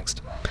that one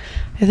next.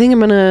 I think I'm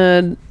going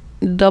to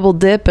double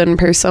dip in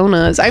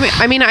Personas.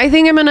 I mean, I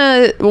think I'm going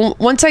to,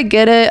 once I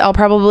get it,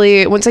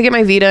 once I get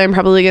my Vita, I'm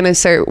probably going to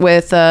start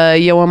with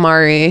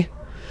Yoamari.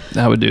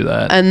 I would do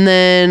that. And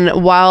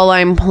then while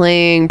I'm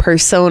playing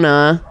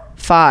Persona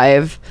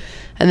 5,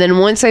 and then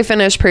once I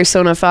finish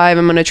Persona 5,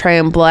 I'm going to try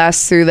and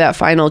blast through that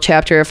final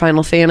chapter of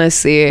Final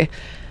Fantasy.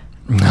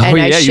 Oh,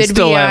 yeah, you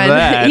still have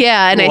that.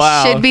 Yeah, and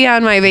Wow. I should be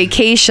on my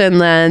vacation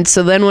then.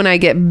 So then when I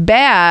get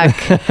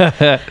back,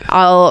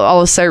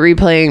 I'll start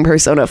replaying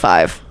Persona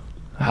 5.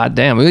 Hot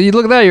damn. You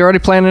look at that. You're already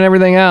planning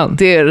everything out.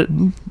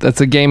 Dude, That's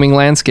a gaming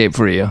landscape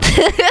for you.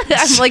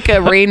 I'm like a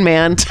Rain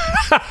Man.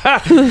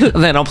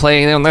 Then I'll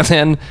play.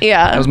 Then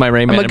Yeah. that was my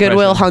Rain Man I'm a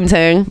Goodwill impression.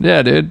 Hunting.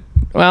 Yeah, dude.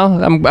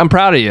 Well, I'm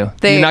proud of you. You're not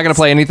Thanks. going to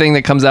play anything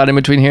that comes out in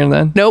between here and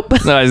then? Nope.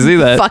 No, I see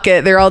that. Fuck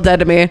it. They're all dead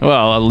to me.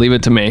 Well, I'll leave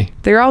it to me.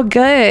 They're all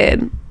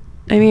good.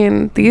 I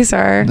mean, these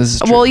are. This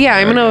is true. Well, yeah,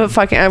 I'm They're going to good.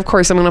 fucking. Of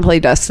course, I'm going to play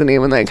Destiny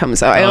when that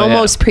comes out. I Oh,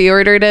 almost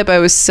pre-ordered it, but I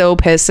was so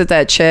pissed at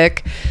that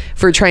chick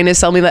for trying to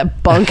sell me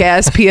that bunk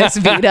ass PS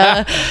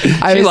Vita.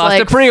 I She was lost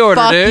like, a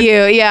pre-order, fuck dude.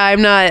 you. Yeah,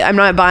 I'm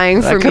not buying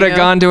I from could you. have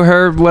gone to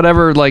her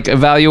whatever like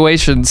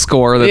evaluation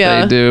score that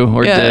Yeah. they do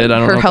or Yeah, did. I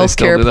don't her know if they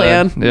still healthcare do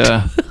that.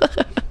 Yeah.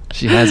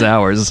 She has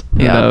hours. Who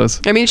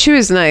knows? I mean, she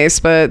was nice,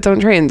 but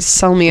don't try and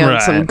sell me on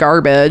Right. some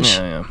garbage.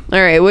 Yeah.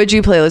 All right, what'd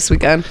you play this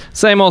weekend?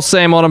 Same old,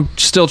 same old. I'm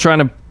still trying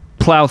to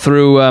plow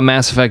through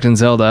Mass Effect and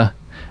Zelda.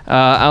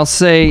 I'll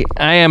say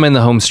I am in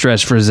the home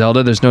stretch for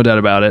Zelda. There's no doubt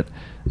about it.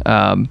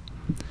 I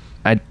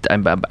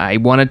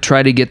want to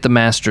try to get the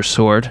Master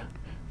Sword,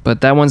 but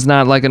that one's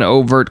not like an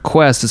overt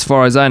quest as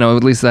far as I know,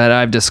 at least that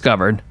I've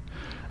discovered.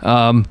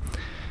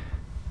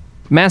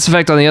 Mass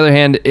Effect, on the other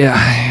hand,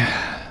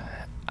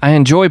 I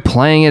enjoy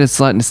playing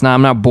it.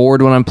 I'm not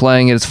bored when I'm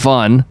playing it. It's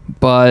fun,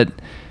 but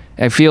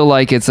I feel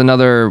like it's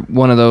another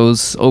one of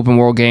those open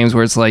world games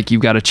where it's like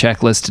you've got a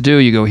checklist to do.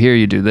 You go here,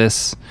 you do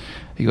this.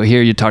 You go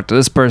here, you talk to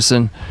this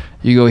person.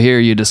 You go here,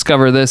 you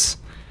discover this.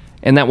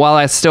 And that while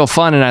that's still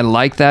fun and I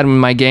like that in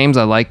my games,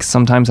 I like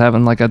sometimes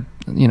having like a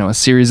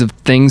series of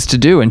things to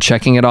do and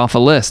checking it off a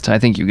list. I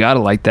think you got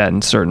to like that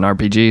in certain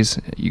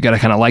RPGs. You got to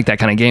kind of like that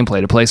kind of gameplay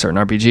to play certain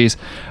RPGs.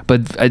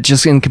 But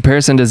just in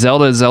comparison to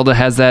Zelda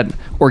has that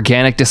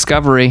organic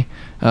discovery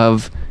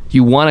of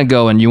you want to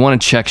go and you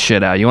want to check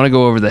shit out. You want to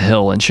go over the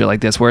hill and shit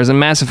like this. Whereas in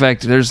Mass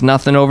Effect, there's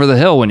nothing over the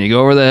hill when you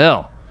go over the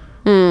hill.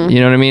 You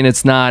know what I mean?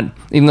 It's not,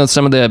 even though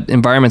some of the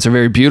environments are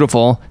very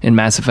beautiful in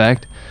Mass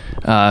Effect,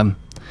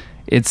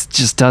 it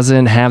just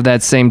doesn't have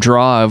that same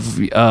draw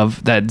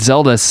of that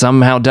Zelda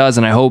somehow does.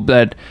 And I hope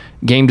that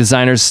game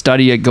designers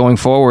study it going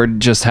forward,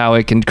 just how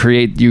it can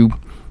create you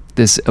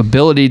this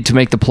ability to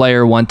make the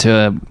player want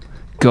to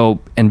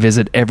go and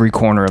visit every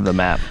corner of the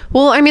map.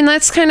 Well, I mean,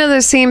 that's kind of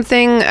the same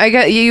thing.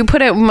 You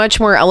put it much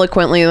more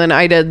eloquently than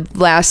I did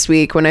last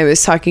week when I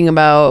was talking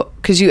about,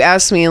 because you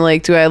asked me,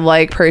 like, do I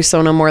like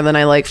Persona more than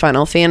I like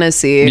Final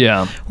Fantasy?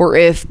 Yeah. Or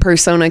if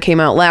Persona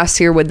came out last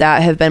year, would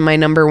that have been my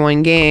number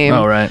one game?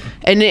 Oh, right.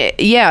 And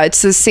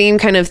it's the same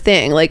kind of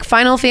thing. Like,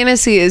 Final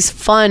Fantasy is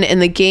fun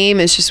and the game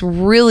is just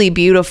really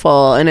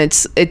beautiful and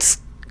it's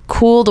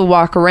cool to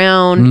walk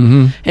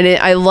around, and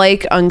I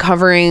like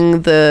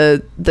uncovering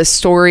the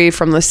story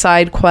from the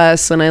side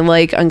quests, and I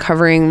like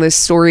uncovering the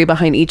story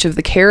behind each of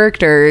the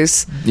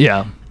characters.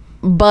 Yeah.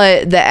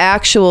 But the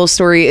actual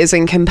story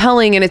isn't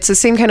compelling, and it's the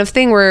same kind of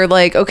thing where,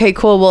 like, okay,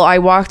 cool, well, I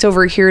walked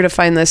over here to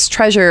find this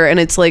treasure, and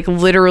it's like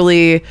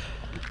literally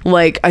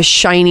like a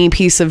shiny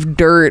piece of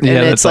dirt,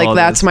 and it's like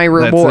that's my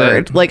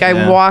reward. Like,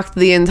 I walked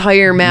the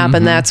entire map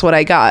and that's what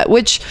I got,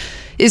 which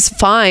is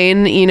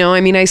fine. I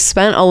mean, I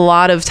spent a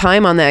lot of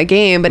time on that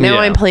game, but now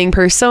I'm playing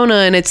Persona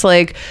and it's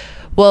like,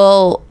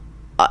 well,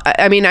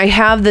 I mean, I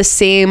have the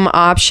same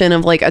option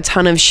of like a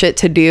ton of shit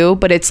to do,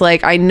 but it's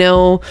like, I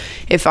know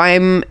if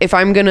I'm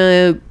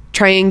gonna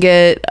try and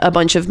get a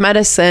bunch of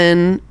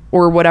medicine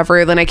or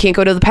whatever, then I can't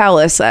go to the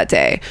palace that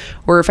day.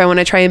 Or if I want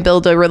to try and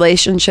build a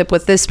relationship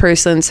with this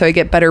person so I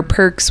get better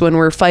perks when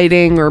we're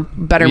fighting or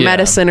better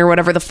medicine or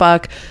whatever the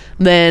fuck,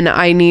 then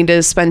I need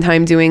to spend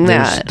time doing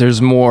that.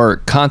 There's more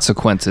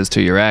consequences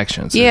to your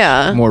actions.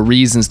 There's more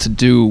reasons to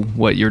do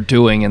what you're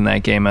doing in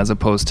that game, as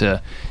opposed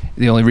to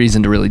the only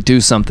reason to really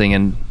do something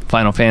in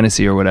Final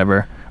Fantasy or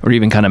whatever, or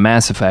even kind of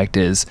Mass Effect,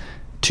 is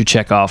to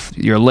check off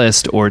your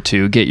list or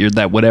to get your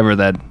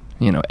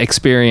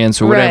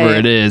experience or whatever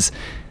it is.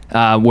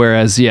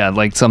 Whereas,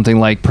 like something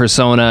like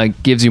Persona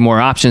gives you more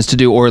options to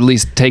do, or at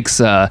least takes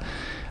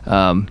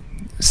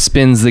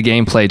spins the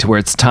gameplay to where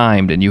it's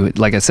timed, and you,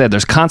 like I said,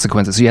 there's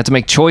consequences, so you have to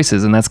make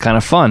choices, and that's kind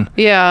of fun.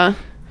 Yeah.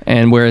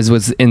 And whereas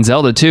with in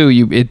Zelda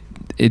 2,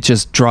 it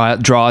just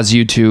draws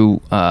you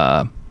to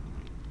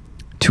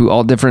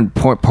all different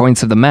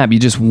points of the map. You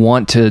just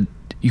want to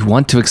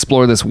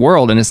explore this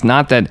world, and it's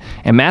not that.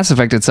 And Mass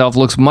Effect itself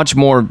looks much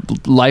more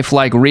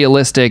lifelike,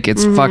 realistic.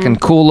 It's fucking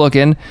cool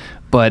looking,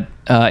 But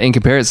in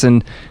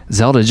comparison,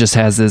 Zelda just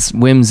has this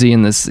whimsy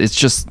and this. It's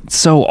just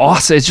so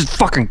awesome. It's just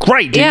fucking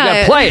great, dude. You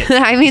gotta play it.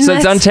 I mean, so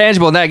it's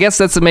untangible. And I guess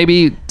that's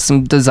maybe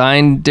some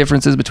design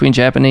differences between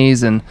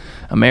Japanese and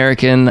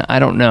American. I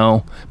don't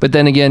know. But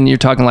then again, you're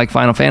talking like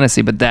Final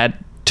Fantasy, but that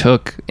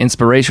took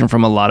inspiration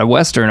from a lot of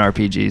Western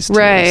RPGs too.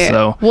 Right.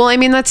 So, well, I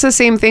mean, that's the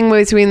same thing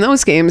between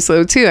those games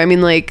though too. I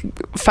mean, like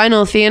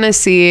Final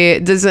Fantasy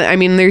doesn't, I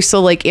mean, they're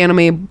still like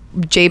anime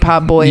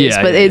J-pop boys,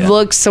 but it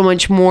looks so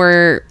much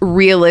more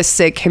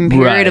realistic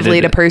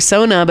comparatively to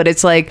Persona. But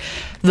it's like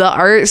the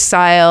art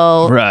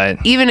style, right?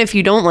 Even if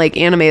you don't like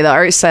anime, the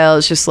art style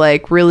is just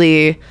like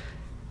really,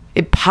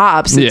 it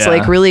pops. It's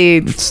like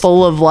really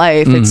full of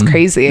life. It's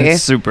crazy.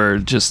 It's super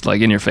just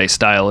like in your face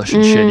stylish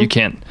and shit. You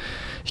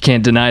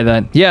can't deny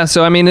that. Yeah,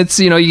 so I mean, it's,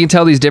 you know, you can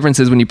tell these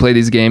differences when you play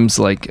these games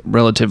like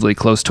relatively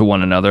close to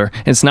one another.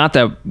 It's not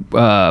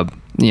that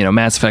you know,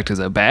 Mass Effect is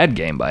a bad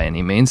game by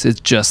any means. It's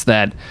just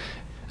that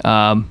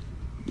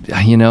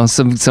you know,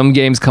 some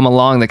games come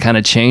along that kind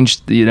of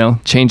change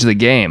the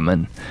game.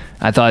 And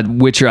I thought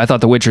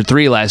The Witcher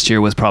 3 last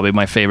year was probably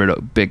my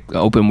favorite big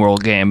open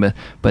world game,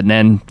 but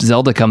then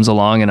Zelda comes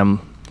along and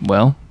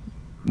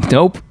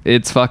nope,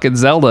 it's fucking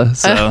Zelda.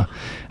 So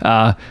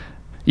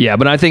yeah,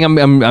 but I think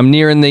I'm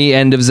nearing the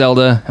end of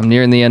Zelda. I'm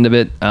nearing the end of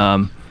it,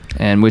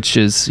 and which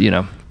is, you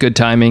know, good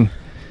timing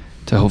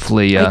to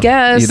hopefully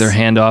either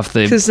hand it off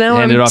to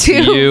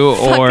you,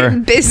 or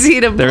busy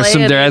to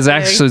play.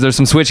 There's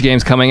some Switch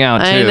games coming out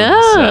too. I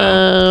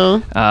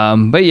know.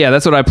 So, but yeah,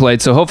 that's what I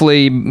played. So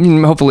hopefully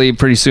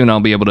pretty soon I'll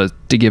be able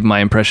to give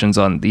my impressions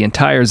on the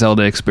entire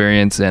Zelda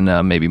experience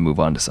and maybe move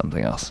on to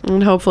something else.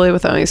 And hopefully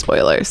without any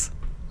spoilers.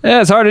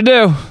 Yeah, it's hard to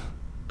do.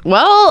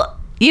 Well,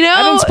 you know,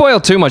 I didn't spoil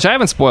too much. I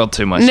haven't spoiled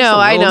too much. No,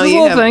 I know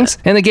you little things,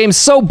 and the game's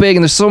so big,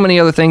 and there's so many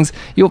other things.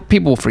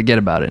 People will forget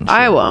about it.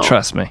 I won't.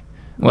 Trust me.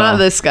 Well, not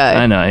this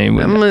guy. I know. I'm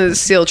gonna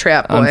steel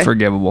trap boy.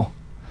 Unforgivable.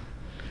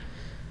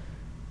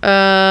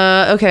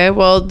 Okay.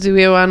 Well, do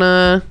we want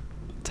to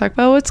talk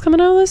about what's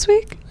coming out this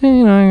week? Yeah,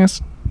 you know, I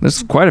guess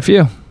there's quite a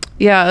few.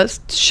 Yeah,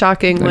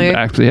 shockingly.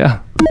 Actually,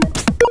 yeah.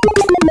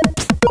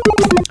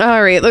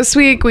 All right, this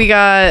week we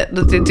got,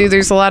 dude,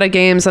 there's a lot of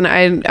games, and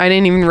I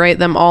didn't even write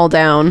them all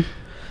down.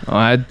 Oh,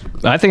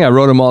 I think I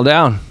wrote them all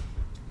down.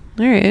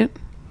 All right.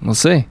 We'll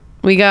see.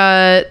 We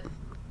got,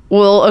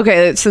 well,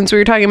 okay, since we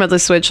were talking about the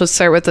Switch, let's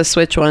start with the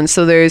Switch one.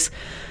 So there's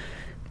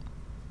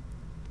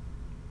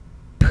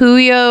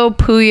Puyo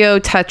Puyo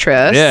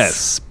Tetris.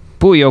 Yes.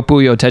 Puyo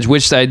Puyo Tetris,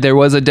 which there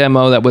was a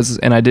demo that was,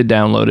 and I did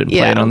download it and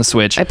play it on the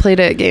Switch. I played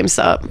it at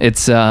GameStop.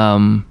 It's,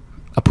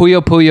 a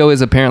Puyo Puyo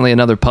is apparently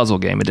another puzzle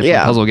game, a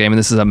different puzzle game, and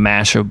this is a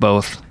mash of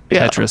both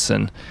Tetris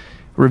and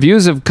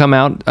reviews have come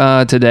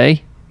out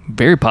today.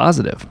 Very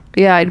positive.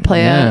 Yeah, I'd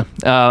play it.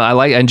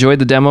 I enjoyed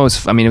the demo.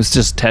 It was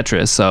just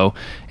Tetris. So,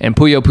 and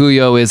Puyo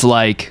Puyo is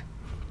like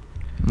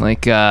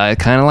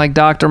kind of like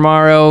Dr.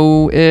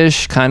 Mario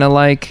ish, kind of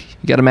like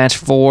you got to match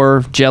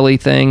 4 jelly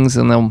things,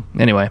 and then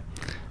anyway,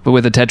 but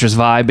with a Tetris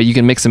vibe. But you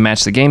can mix and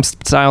match the game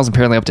styles.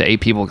 Apparently, up to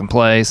 8 people can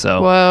play.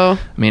 So, whoa.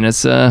 I mean,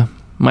 it's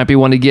might be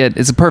one to get.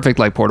 It's a perfect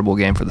like portable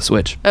game for the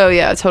Switch. Oh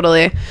yeah,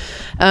 totally.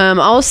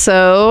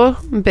 Also,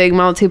 big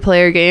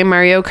multiplayer game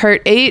Mario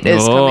Kart 8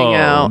 is coming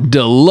out.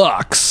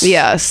 Deluxe.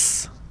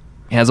 Yes.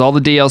 It has all the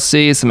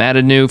DLC, some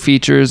added new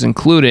features,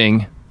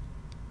 including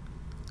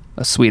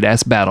a sweet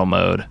ass battle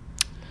mode.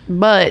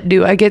 But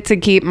do I get to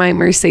keep my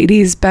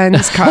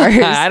Mercedes-Benz cars?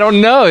 I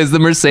don't know. Is the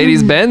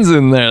Mercedes-Benz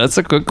in there? That's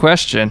a good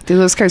question. Dude,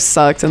 those cars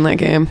sucked in that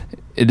game.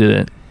 It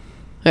didn't.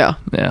 Yeah.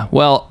 Yeah.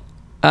 Well,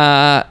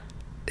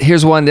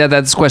 here's one. Yeah,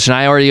 that's the question.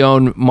 I already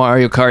own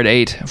Mario Kart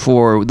 8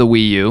 for the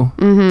Wii U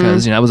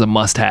because that was a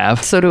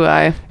must-have. So do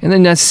I. And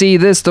then I see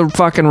this. The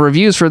fucking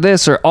reviews for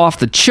this are off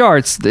the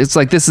charts. It's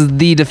like this is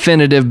the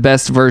definitive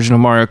best version of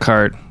Mario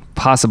Kart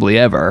possibly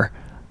ever.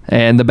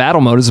 And the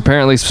battle mode is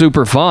apparently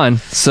super fun.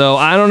 So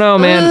I don't know,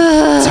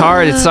 man. It's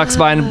hard. It sucks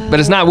buying, but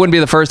wouldn't be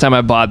the first time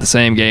I bought the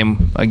same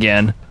game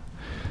again.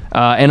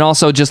 And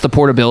also just the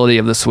portability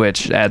of the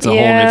Switch adds a whole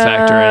new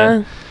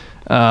factor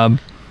in it.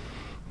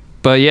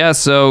 But yeah,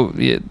 so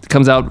it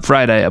comes out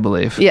Friday, I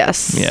believe.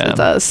 Yes, it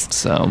does.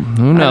 So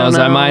who knows?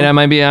 I might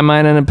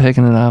end up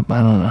picking it up.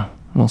 I don't know.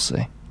 We'll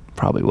see.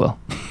 Probably will.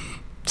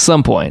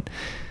 Some point.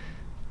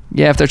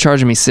 Yeah, if they're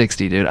charging me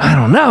 $60, dude. I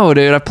don't know,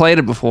 dude. I've played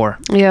it before.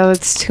 Yeah,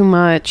 that's too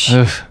much.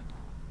 Ugh.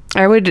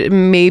 I would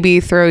maybe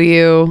throw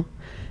you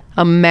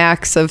a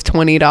max of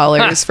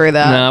 $20 for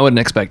that. No, I wouldn't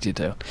expect you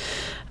to.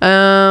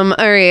 All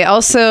right.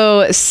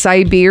 Also,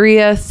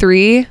 Siberia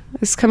 3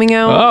 is coming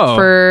out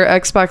for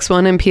Xbox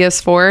One and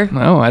PS4.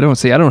 Oh, I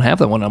don't have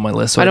that one on my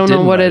list. So I don't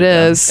know what it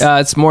is.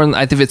 It's more,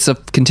 I think it's a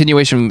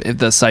continuation of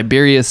the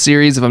Siberia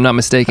series, if I'm not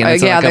mistaken. I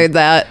gathered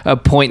that. A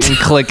point and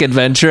click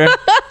adventure.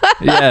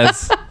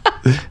 Yes.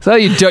 So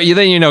you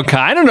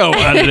kind of know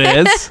what it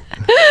is.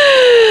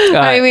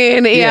 I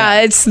mean,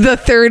 it's the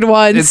third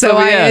one, I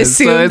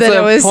assumed that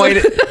it was.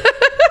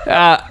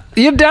 I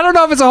don't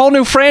know if it's a whole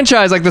new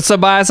franchise like the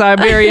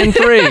Siberian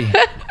 3.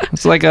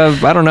 It's like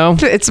I don't know.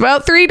 It's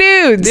about 3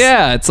 dudes.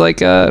 Yeah, it's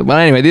like well,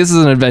 anyway, this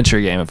is an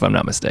adventure game if I'm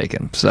not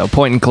mistaken. So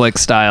point and click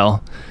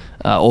style,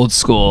 old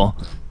school.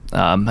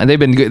 And they've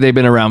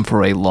been around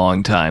for a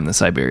long time, the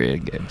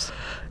Siberian games.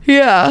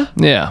 Yeah.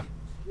 Yeah.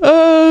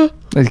 I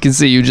can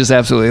see you just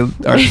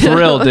absolutely are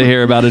thrilled to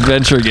hear about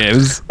adventure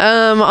games.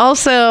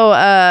 Also,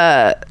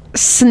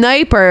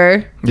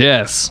 Sniper,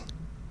 Yes.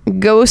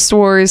 Ghost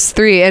Wars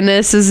 3, and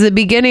this is the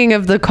beginning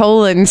of the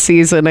colon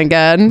season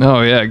again.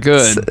 Oh yeah,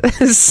 good.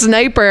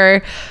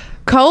 Sniper,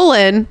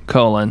 Colon.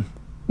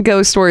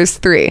 Ghost Wars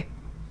 3.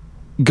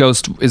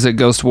 Is it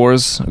Ghost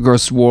Wars?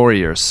 Ghost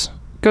Warriors.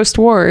 Ghost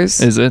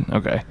Wars. Is it?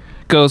 Okay.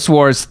 Ghost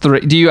Wars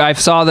 3. I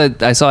saw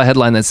a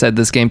headline that said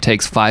this game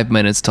takes 5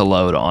 minutes to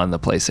load on the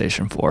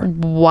PlayStation 4.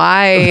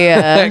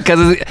 Why?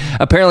 Because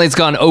apparently it's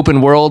gone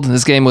open world.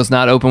 This game was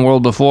not open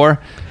world before,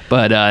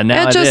 but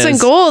now it Justin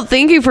is. Gold,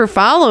 thank you for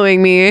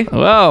following me.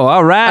 Whoa,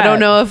 all right. I don't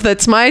know if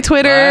that's my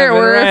Twitter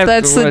or if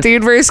that's the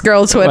Dude vs.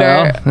 Girl Twitter.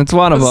 Well, it's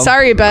one of them.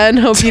 Sorry, Ben.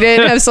 Hope you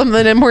didn't have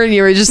something important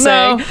you were just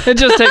No, saying. it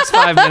just takes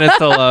 5 minutes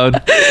to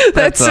load.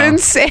 That's all.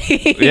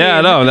 insane.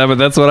 Yeah, no,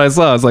 that's what I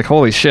saw. I was like,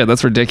 holy shit,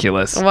 that's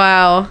ridiculous.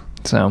 Wow.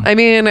 So I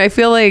mean, I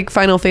feel like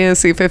Final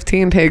Fantasy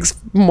 15 takes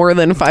more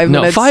than 5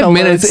 minutes. No, 5 to load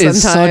minutes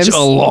is sometimes. such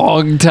a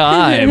long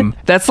time.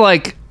 That's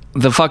like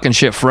the fucking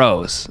shit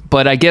froze.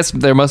 But I guess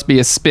there must be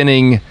a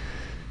spinning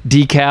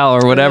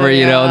decal or whatever,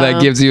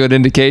 that gives you an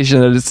indication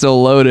that it's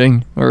still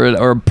loading, or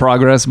a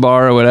progress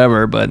bar or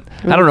whatever. But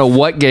I don't know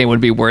what game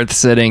would be worth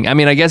sitting. I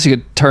mean, I guess you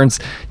could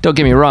don't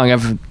get me wrong,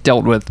 I've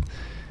dealt with,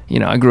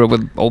 I grew up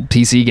with old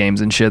PC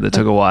games and shit that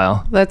took a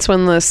while. That's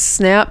when the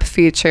Snap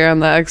feature on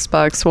the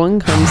Xbox One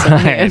comes in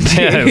handy.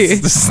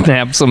 Yes,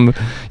 snap some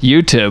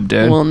YouTube,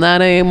 dude. Well,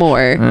 not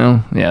anymore.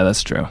 Well, yeah,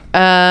 that's true.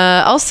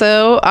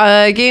 Also,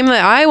 a game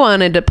that I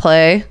wanted to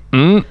play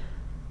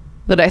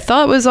that I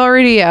thought was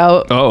already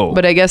out. Oh.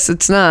 But I guess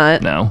it's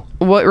not. No.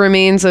 What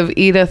Remains of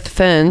Edith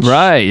Finch.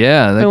 Right,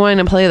 yeah. I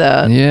wanted to play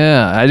that.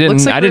 Yeah, I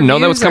didn't know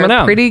that was coming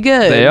out. Pretty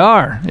good. They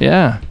are.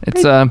 Yeah.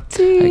 It's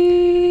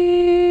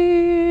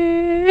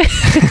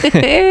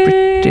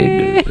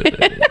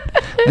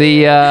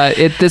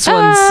this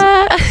one's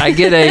I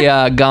get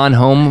a Gone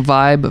Home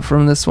vibe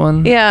from this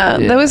one. Yeah,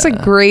 that was a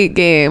great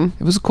game.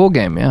 It was a cool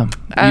game, yeah.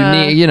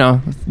 You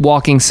need,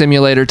 walking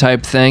simulator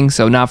type thing,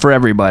 so not for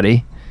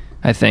everybody,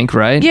 I think,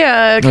 right?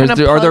 Yeah, kind of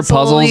are there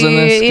puzzles in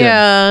this?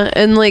 Yeah,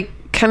 and like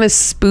kind of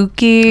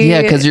spooky.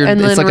 Yeah, because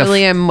and it's then like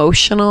really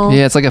emotional.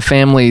 Yeah, it's like a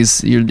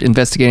family's. You're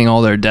investigating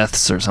all their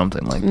deaths or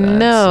something like that.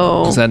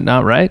 No, so, is that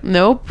not right?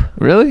 Nope.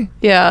 Really?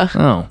 Yeah.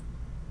 Oh,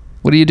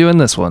 what do you do in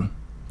this one?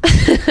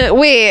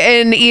 Wait,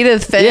 and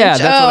Edith Finch? Yeah,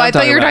 that's what I'm I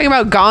thought you were talking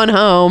about Gone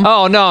Home.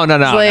 Oh, no.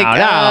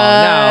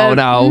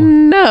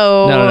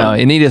 No.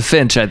 In Edith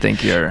Finch, I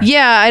think you're...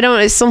 Yeah, I don't...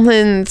 It's some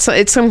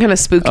kind of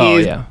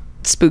spooky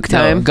spook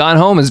time. No, Gone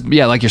Home is,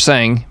 like you're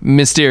saying,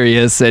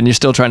 mysterious, and you're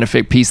still trying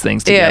to piece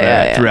things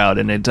together throughout,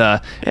 and it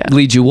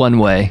leads you one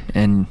way,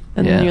 and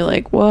then you're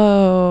like,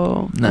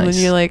 whoa. Nice. And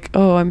then you're like,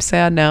 oh, I'm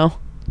sad now.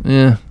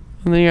 Yeah.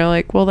 And then you're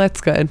like, well, that's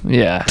good.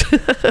 Yeah.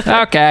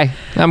 Okay.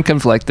 I'm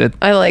conflicted.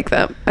 I like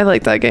that. I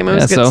like that game. It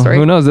was a good so story.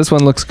 Who knows? This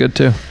one looks good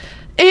too.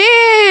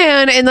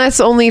 And that's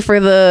only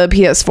for the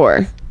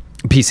PS4.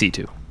 PC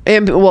too.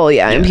 And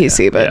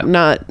PC, but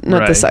not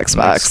this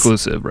Xbox.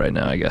 Exclusive right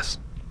now, I guess.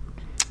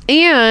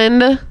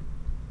 And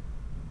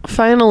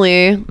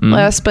finally,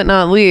 last but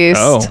not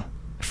least,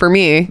 for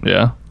me,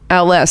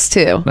 Outlast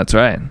 2. That's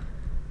right.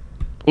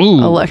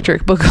 Ooh.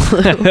 Electric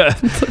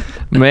Boogaloo.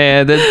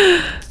 Man,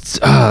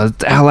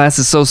 Outlast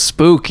is so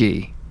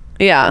spooky.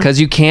 Yeah.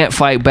 Because you can't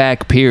fight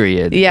back,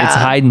 period. Yeah. It's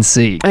hide and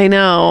seek. I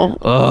know.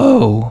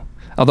 Oh.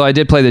 Although I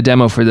did play the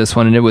demo for this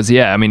one, and it was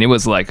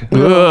like,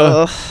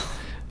 ugh.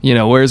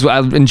 Whereas I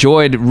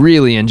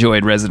really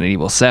enjoyed Resident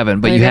Evil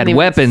 7, but you had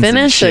weapons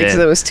and shit. Because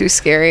it was too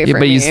scary for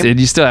me. But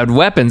you still had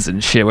weapons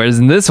and shit, whereas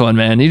in this one,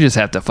 man, you just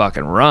have to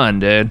fucking run,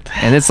 dude.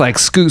 And it's like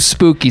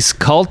spooky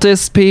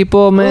cultist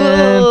people,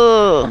 man.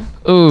 Ugh.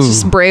 Ooh.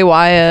 Just Bray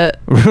Wyatt.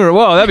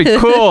 Whoa, that'd be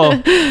cool.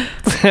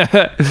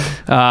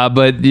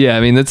 But yeah,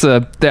 I mean,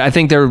 I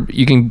think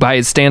you can buy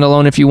it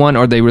standalone if you want,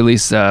 or they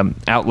release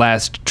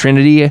Outlast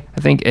Trinity, I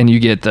think, and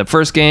you get the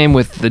first game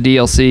with the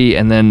DLC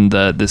and then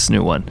this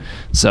new one.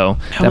 So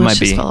that might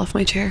be. Just fell off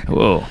my chair.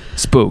 Whoa,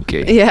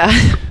 spooky. Yeah.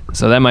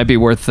 So that might be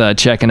worth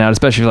checking out,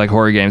 especially like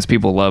horror games.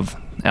 People love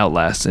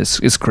Outlast.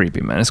 It's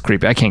creepy, man. It's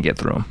creepy. I can't get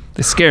through them.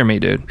 They scare me,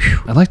 dude.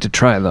 I'd like to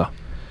try though.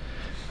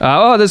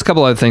 There's a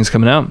couple other things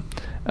coming out.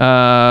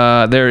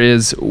 There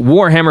is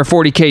Warhammer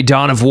 40k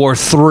Dawn of War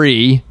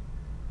 3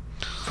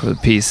 for the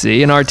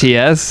PC and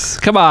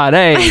RTS. Come on,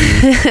 hey,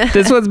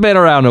 this one's been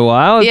around a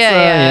while. It's,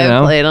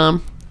 I played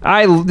them.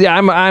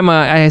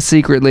 I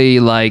secretly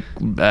like.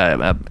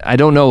 I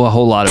don't know a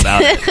whole lot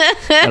about it,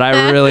 but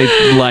I really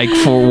like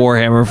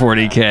Warhammer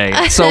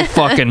 40k. It's so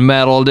fucking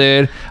metal,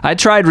 dude. I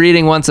tried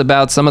reading once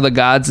about some of the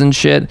gods and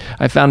shit.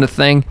 I found a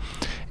thing,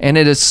 and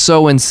it is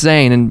so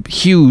insane and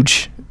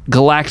huge.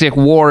 galactic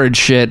war and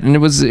shit, and it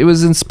was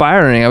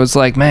inspiring. I was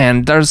like,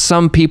 man, there's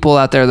some people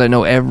out there that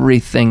know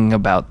everything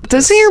about this.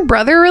 Doesn't your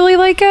brother really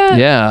like it?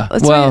 Yeah.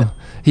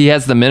 He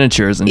has the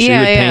miniatures, and she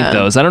would paint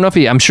those. I don't know if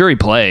I'm sure he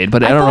played,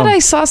 but I don't know. I thought I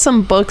saw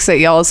some books at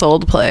y'all's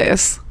old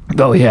place.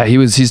 Oh yeah,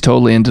 he's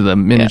totally into the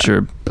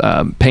miniature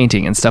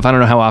painting and stuff. I don't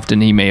know how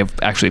often he may have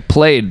actually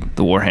played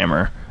the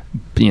Warhammer,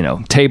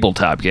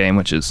 tabletop game,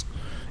 which is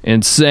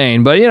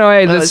insane. But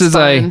hey, this is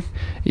a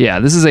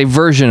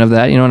version of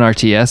that, an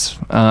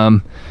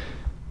RTS.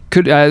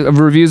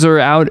 Reviews are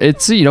out.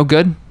 It's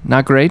good,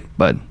 not great,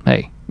 but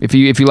hey, if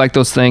you like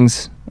those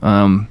things,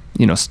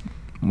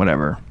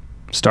 whatever,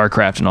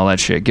 StarCraft and all that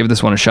shit, give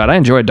this one a shot. I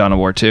enjoyed Dawn of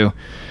War 2.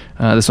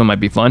 This one might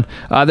be fun.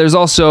 There's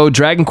also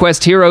Dragon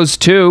Quest Heroes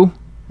 2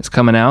 is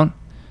coming out.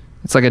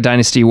 It's like a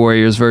Dynasty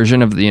Warriors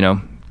version of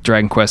the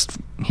Dragon Quest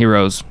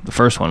Heroes. The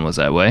first one was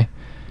that way.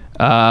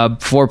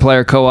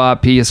 4-player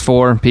co-op,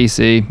 PS4,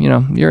 PC.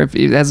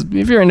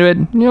 If you're into it,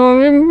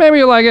 maybe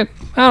you'll like it.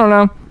 I don't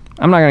know.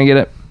 I'm not gonna get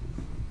it.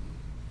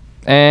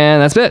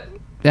 And that's it.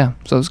 Yeah.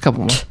 So there's a couple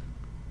more.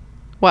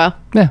 Wow.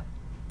 Yeah.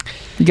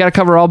 You got to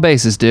cover all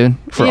bases, dude,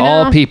 for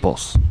all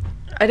peoples.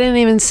 I didn't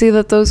even see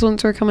that those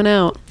ones were coming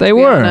out. They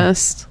were.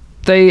 Honest.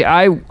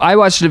 I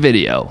watched a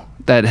video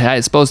that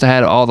it's supposed to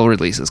have all the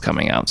releases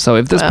coming out. So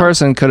if this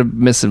person could have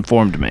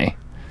misinformed me,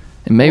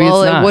 and maybe it's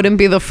not. It wouldn't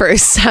be the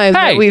first time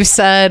that we've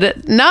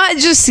said, not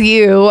just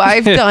you.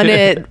 I've done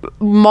it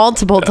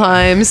multiple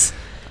times,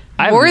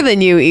 more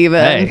than you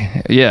even.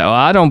 Hey, yeah. Well,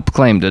 I don't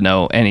claim to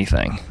know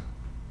anything.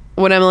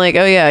 When I'm like,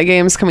 oh yeah, a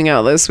game's coming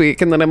out this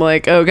week, and then I'm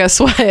like, oh, guess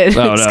what? It's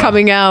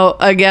coming out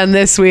again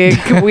this week.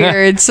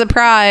 Weird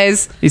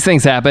surprise. These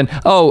things happen.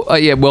 Oh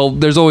yeah, well,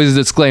 there's always a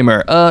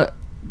disclaimer.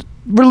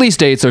 Release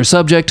dates are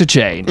subject to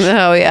change.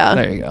 Oh yeah.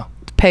 There you go.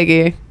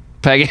 Peggy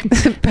 16.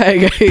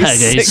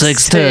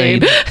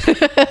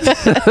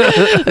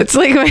 It's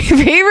like my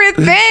favorite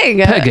thing.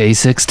 Peggy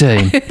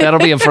 16. That'll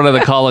be in front of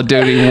the Call of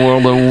Duty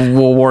World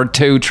War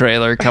II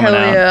trailer coming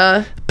out.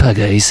 Yeah.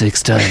 Peggy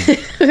 16.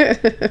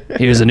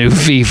 Here's a new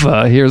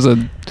FIFA. Here's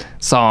a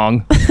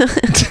song.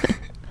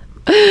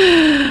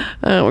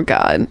 Oh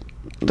God.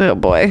 Oh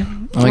boy.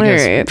 Well, I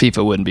guess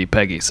FIFA wouldn't be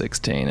Peggy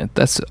 16.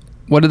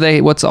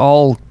 What's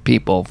all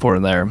people for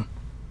their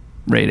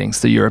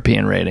ratings, the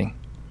European rating?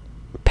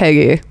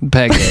 Peggy.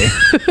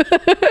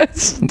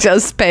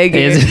 Just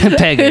Peggy. Is it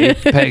Peggy?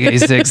 Peggy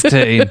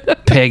 16.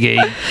 Peggy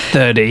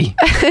 30.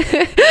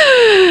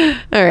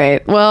 All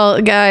right.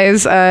 Well,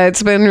 guys,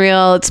 it's been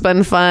real. It's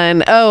been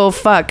fun. Oh,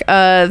 fuck.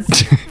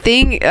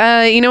 You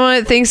know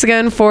what? Thanks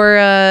again for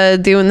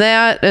doing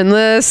that and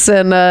this.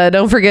 And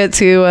don't forget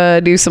to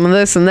do some of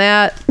this and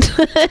that.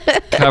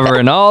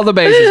 Covering all the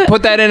bases.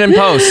 Put that in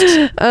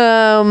post.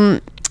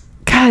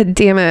 God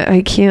damn it.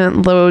 I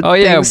can't load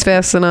things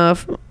fast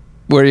enough.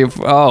 Where you?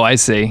 Oh, I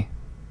see.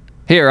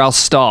 Here, I'll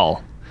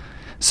stall.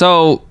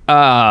 So,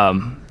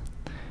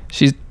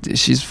 she's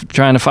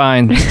trying to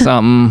find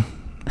something.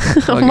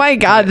 Oh my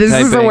God, this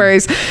is the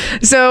worst.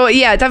 So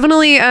yeah,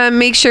 definitely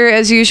make sure,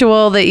 as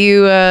usual, that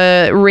you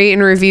rate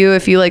and review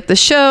if you like the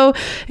show,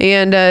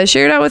 and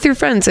share it out with your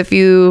friends if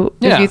you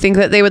think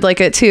that they would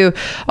like it too.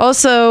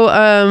 Also,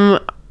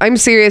 I'm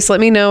serious. Let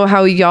me know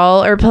how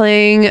y'all are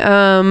playing.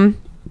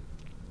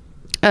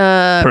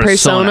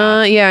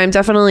 Persona. Yeah, I'm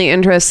definitely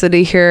interested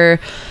to hear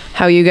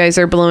how you guys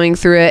are blowing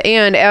through it.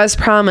 And as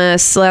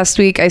promised, last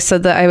week I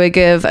said that I would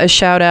give a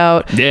shout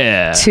out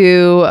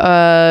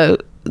to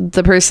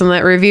the person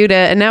that reviewed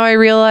it, and now I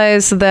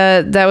realize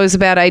that was a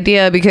bad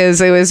idea because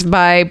it was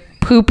by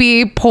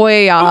Poopy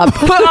Poyop.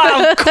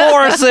 Of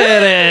course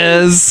it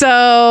is.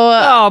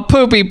 So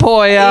Poopy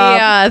Poyop.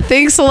 Yeah,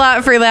 thanks a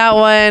lot for that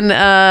one.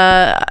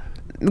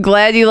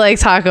 Glad you like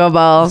Taco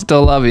Bell.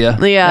 Still love you.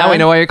 Yeah. Now we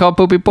know why you're called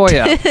Poopy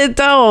Poyop.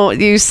 Don't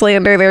you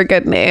slander their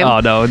good name.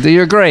 Oh no,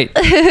 you're great.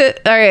 All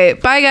right,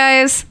 bye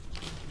guys.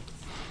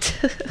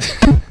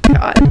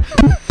 God.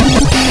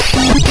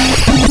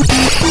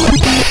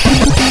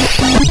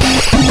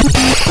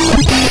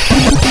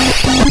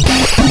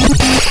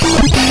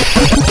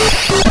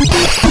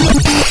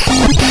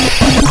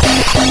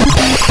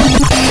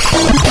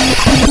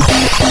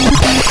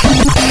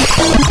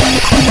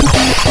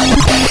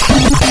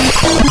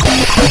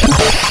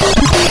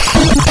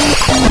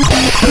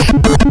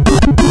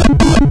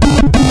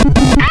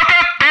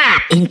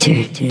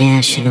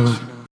 International.